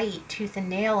to fight tooth and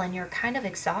nail, and you're kind of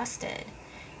exhausted.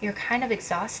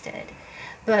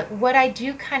 But what I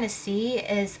do kind of see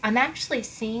is, I'm actually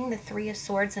seeing the 3 of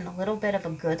Swords in a little bit of a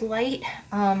good light,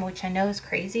 which I know is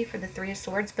crazy for the 3 of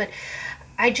Swords, but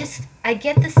I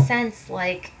get the sense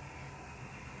like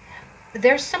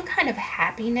there's some kind of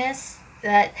happiness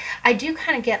that I do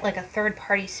kind of get, like a third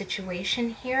party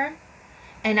situation here.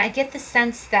 And I get the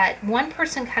sense that one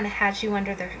person kind of has you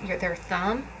under their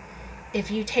thumb. If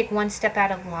you take one step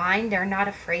out of line, they're not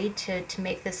afraid to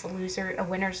make this a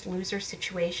winner's loser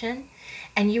situation.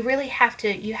 And you really have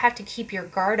to keep your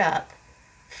guard up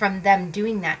from them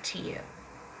doing that to you.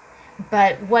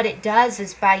 But what it does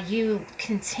is, by you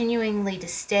continually to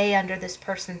stay under this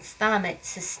person's thumb, it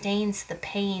sustains the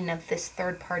pain of this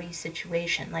third party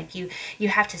situation. Like you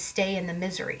have to stay in the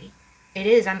misery. It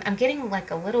is. I'm getting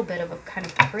like a little bit of a kind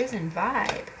of prison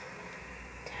vibe.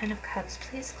 10 of Cups,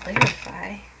 please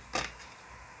clarify.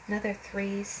 Another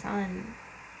 3, Sun.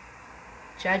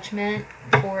 Judgment,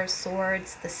 4 of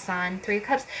Swords, the Sun, 3 of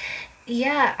Cups.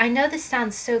 Yeah, I know this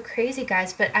sounds so crazy,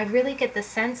 guys, but I really get the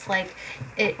sense like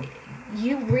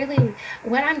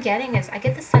what I'm getting is, I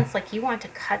get the sense like you want to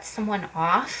cut someone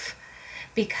off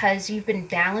because you've been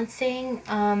balancing.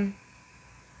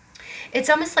 It's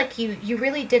almost like you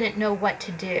really didn't know what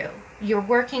to do. You're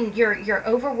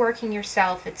overworking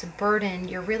yourself. It's a burden.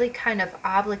 You're really kind of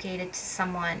obligated to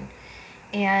someone,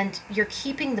 and you're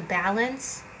keeping the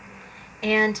balance.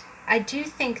 And I do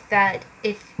think that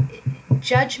if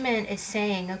Judgment is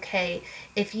saying, okay,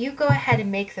 if you go ahead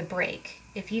and make the break,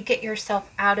 if you get yourself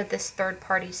out of this third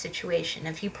party situation,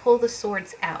 if you pull the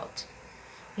swords out,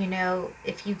 you know,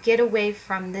 if you get away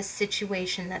from this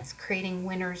situation that's creating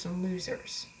winners and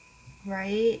losers,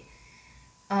 right?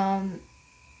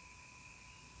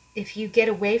 If you get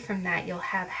away from that, you'll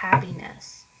have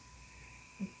happiness.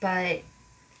 But,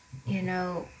 you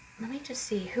know, let me just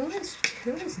see, who is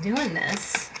doing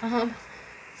this?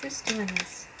 Who's doing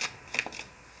this?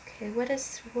 Okay,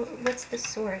 what's the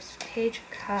source? Page of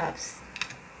Cups.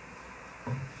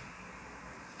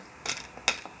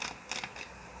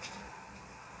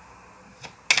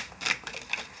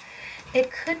 It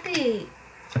could be,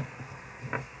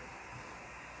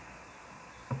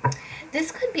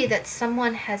 this could be that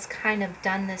someone has kind of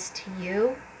done this to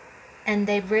you and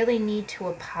they really need to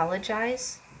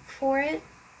apologize for it.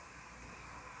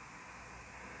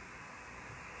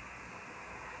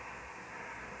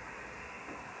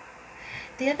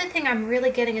 The other thing I'm really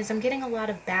getting is, I'm getting a lot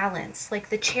of balance. Like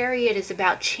the Chariot is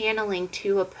about channeling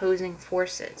 2 opposing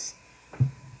forces.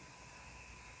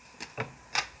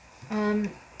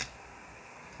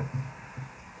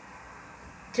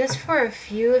 Just for a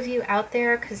few of you out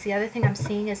there, because the other thing I'm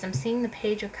seeing is, I'm seeing the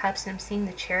Page of Cups and I'm seeing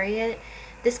the Chariot.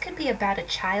 This could be about a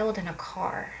child in a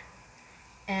car.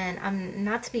 And I'm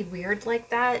not to be weird like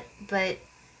that, but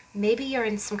maybe you're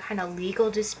in some kind of legal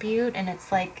dispute and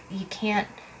it's like you can't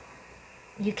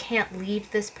leave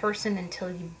this person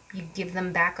until you give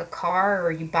them back a car,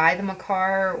 or you buy them a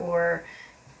car, or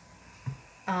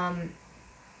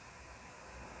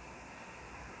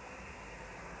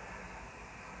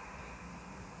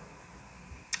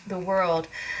the world.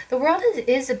 The world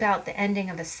is about the ending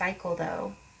of a cycle,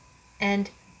 though. And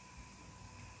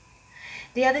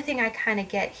the other thing I kind of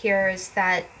get here is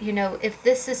that, you know, if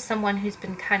this is someone who's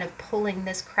been kind of pulling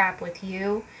this crap with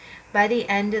you, by the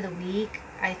end of the week,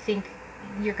 I think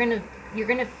you're gonna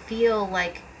feel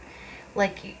like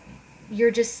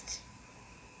you're just,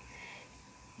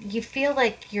 you feel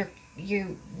like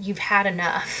you've had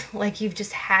enough. Like you've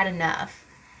just had enough.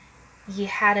 You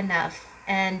had enough.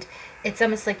 And it's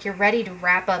almost like you're ready to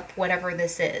wrap up whatever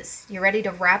this is. You're ready to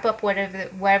wrap up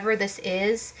whatever this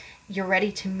is. You're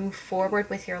ready to move forward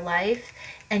with your life.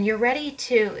 And you're ready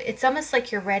to, it's almost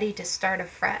like you're ready to start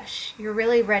afresh. You're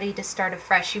really ready to start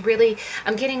afresh.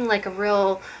 I'm getting like a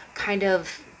real kind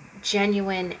of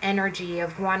genuine energy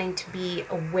of wanting to be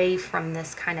away from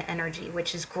this kind of energy,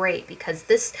 which is great, because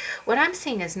this, what I'm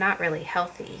seeing is not really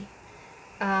healthy.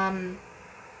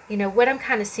 You know, what I'm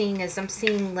kind of seeing is, I'm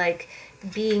seeing like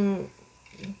being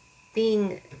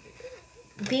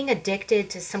addicted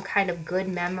to some kind of good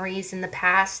memories in the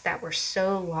past that were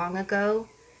so long ago,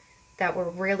 that were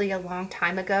really a long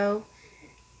time ago.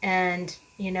 And,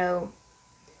 you know,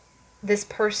 this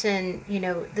person you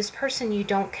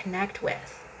don't connect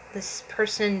with. This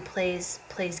person plays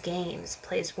games,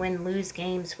 plays win-lose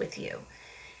games with you.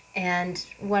 And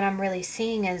what I'm really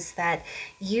seeing is that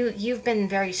you've been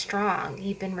very strong,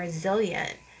 you've been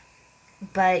resilient,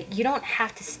 but you don't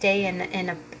have to stay in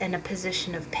a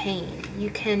position of pain. You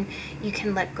can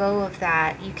let go of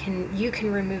that. You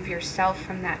can remove yourself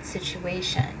from that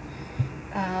situation.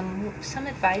 Some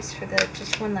advice for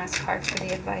just one last card for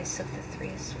the advice of the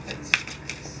Three of Swords.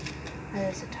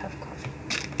 That is a tough card.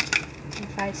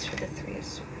 Advice for the Three of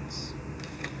Swords.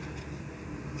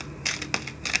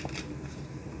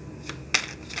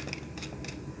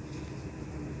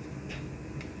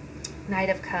 Knight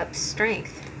of Cups,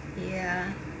 strength.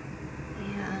 Yeah.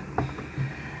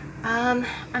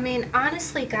 I mean,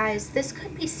 honestly, guys, this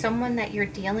could be someone that you're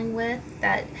dealing with.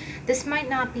 That this might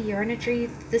not be your energy.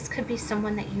 This could be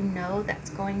someone that you know that's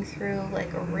going through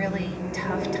like a really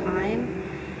tough time.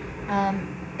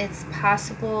 It's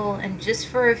possible, and just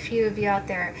for a few of you out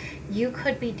there, you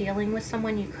could be dealing with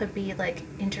someone, you could be like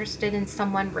interested in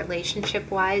someone relationship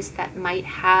wise that might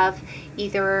have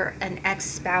either an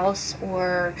ex-spouse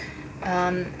or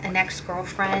an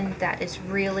ex-girlfriend that is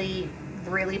really,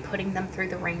 really putting them through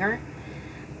the ringer.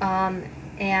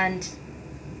 And,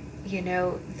 you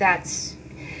know, that's,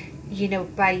 you know,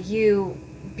 by you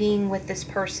being with this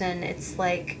person, it's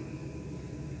like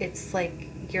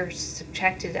you're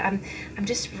subjected. I'm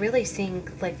just really seeing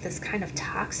like this kind of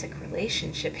toxic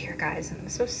relationship here, guys. I'm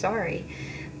so sorry,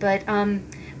 but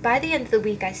by the end of the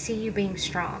week, I see you being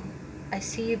strong. I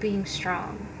see you being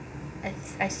strong.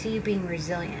 I see you being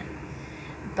resilient.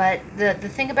 But the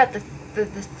thing about the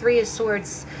Three of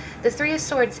Swords, the Three of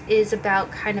Swords is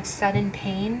about kind of sudden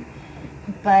pain,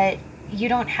 but you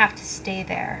don't have to stay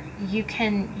there. You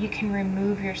can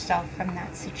remove yourself from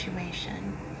that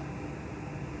situation.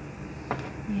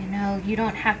 You know, you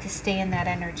don't have to stay in that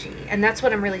energy. And that's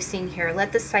what I'm really seeing here.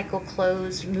 Let the cycle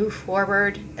close, move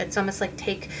forward. It's almost like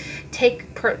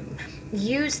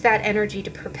use that energy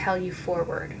to propel you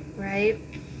forward, right?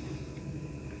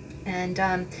 And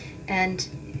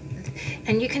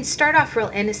you can start off real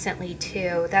innocently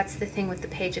too. That's the thing with the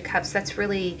Page of Cups. That's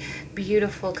really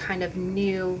beautiful, kind of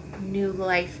new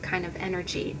life kind of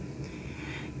energy.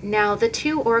 Now, the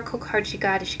two oracle cards you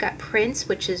got is you got Prince,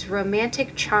 which is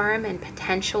romantic charm and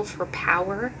potential for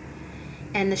power.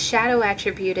 And the shadow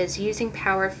attribute is using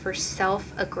power for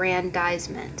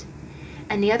self-aggrandizement.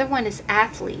 And the other one is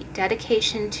Athlete,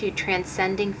 dedication to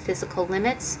transcending physical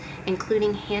limits,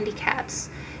 including handicaps,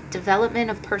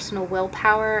 development of personal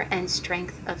willpower, and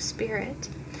strength of spirit.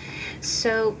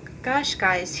 So, gosh,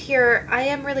 guys, here I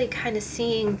am really kind of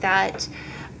seeing that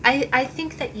I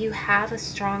think that you have a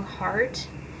strong heart.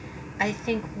 I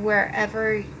think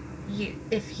wherever you,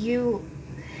 if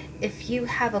you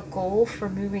have a goal for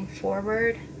moving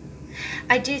forward,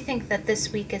 I do think that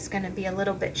this week is going to be a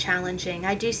little bit challenging.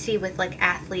 I do see with like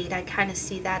Athlete, I kind of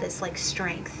see that as like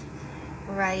strength,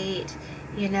 right?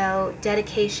 You know,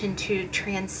 dedication to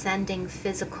transcending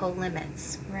physical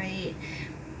limits, right?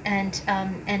 And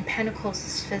Pentacles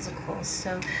is physical.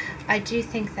 So I do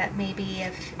think that maybe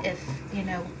if you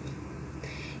know,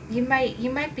 you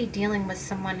might be dealing with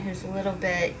someone who's a little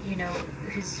bit, you know,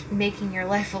 who's making your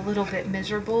life a little bit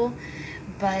miserable,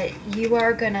 but you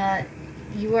are gonna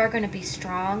be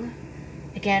strong.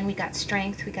 Again, we got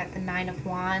Strength, we got the Nine of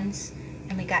Wands,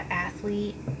 and we got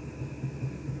Athlete.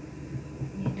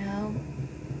 You know,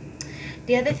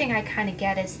 the other thing I kind of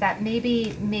get is that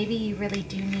maybe you really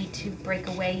do need to break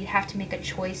away. You have to make a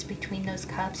choice between those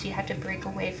cups. You have to break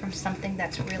away from something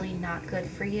that's really not good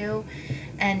for you.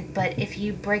 But if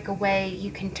you break away,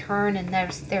 you can turn, and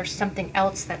there's something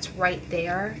else that's right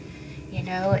there. You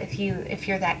know, if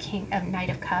you're that Knight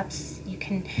of Cups, you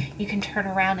can turn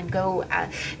around and go.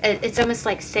 It's almost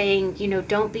like saying, you know,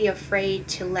 don't be afraid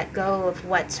to let go of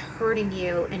what's hurting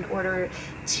you in order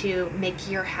to make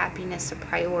your happiness a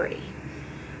priority.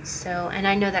 So, and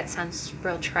I know that sounds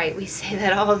real trite. We say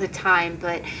that all the time,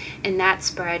 but in that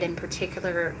spread in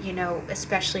particular, you know,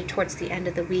 especially towards the end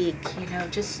of the week, you know,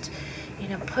 just, you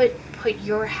know, put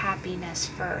your happiness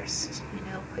first. You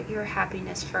know, put your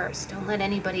happiness first. Don't let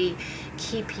anybody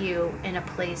keep you in a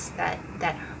place that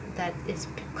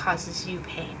causes you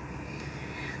pain.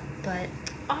 But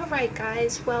all right,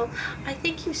 guys, well, I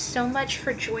thank you so much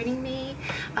for joining me.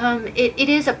 It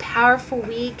is a powerful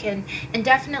week, and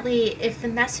definitely if the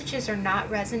messages are not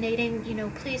resonating, you know,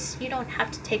 please, you don't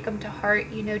have to take them to heart.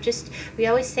 You know, just, we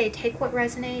always say, take what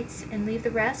resonates and leave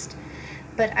the rest.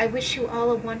 But I wish you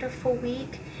all a wonderful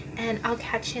week, and I'll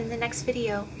catch you in the next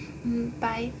video.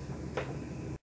 Bye.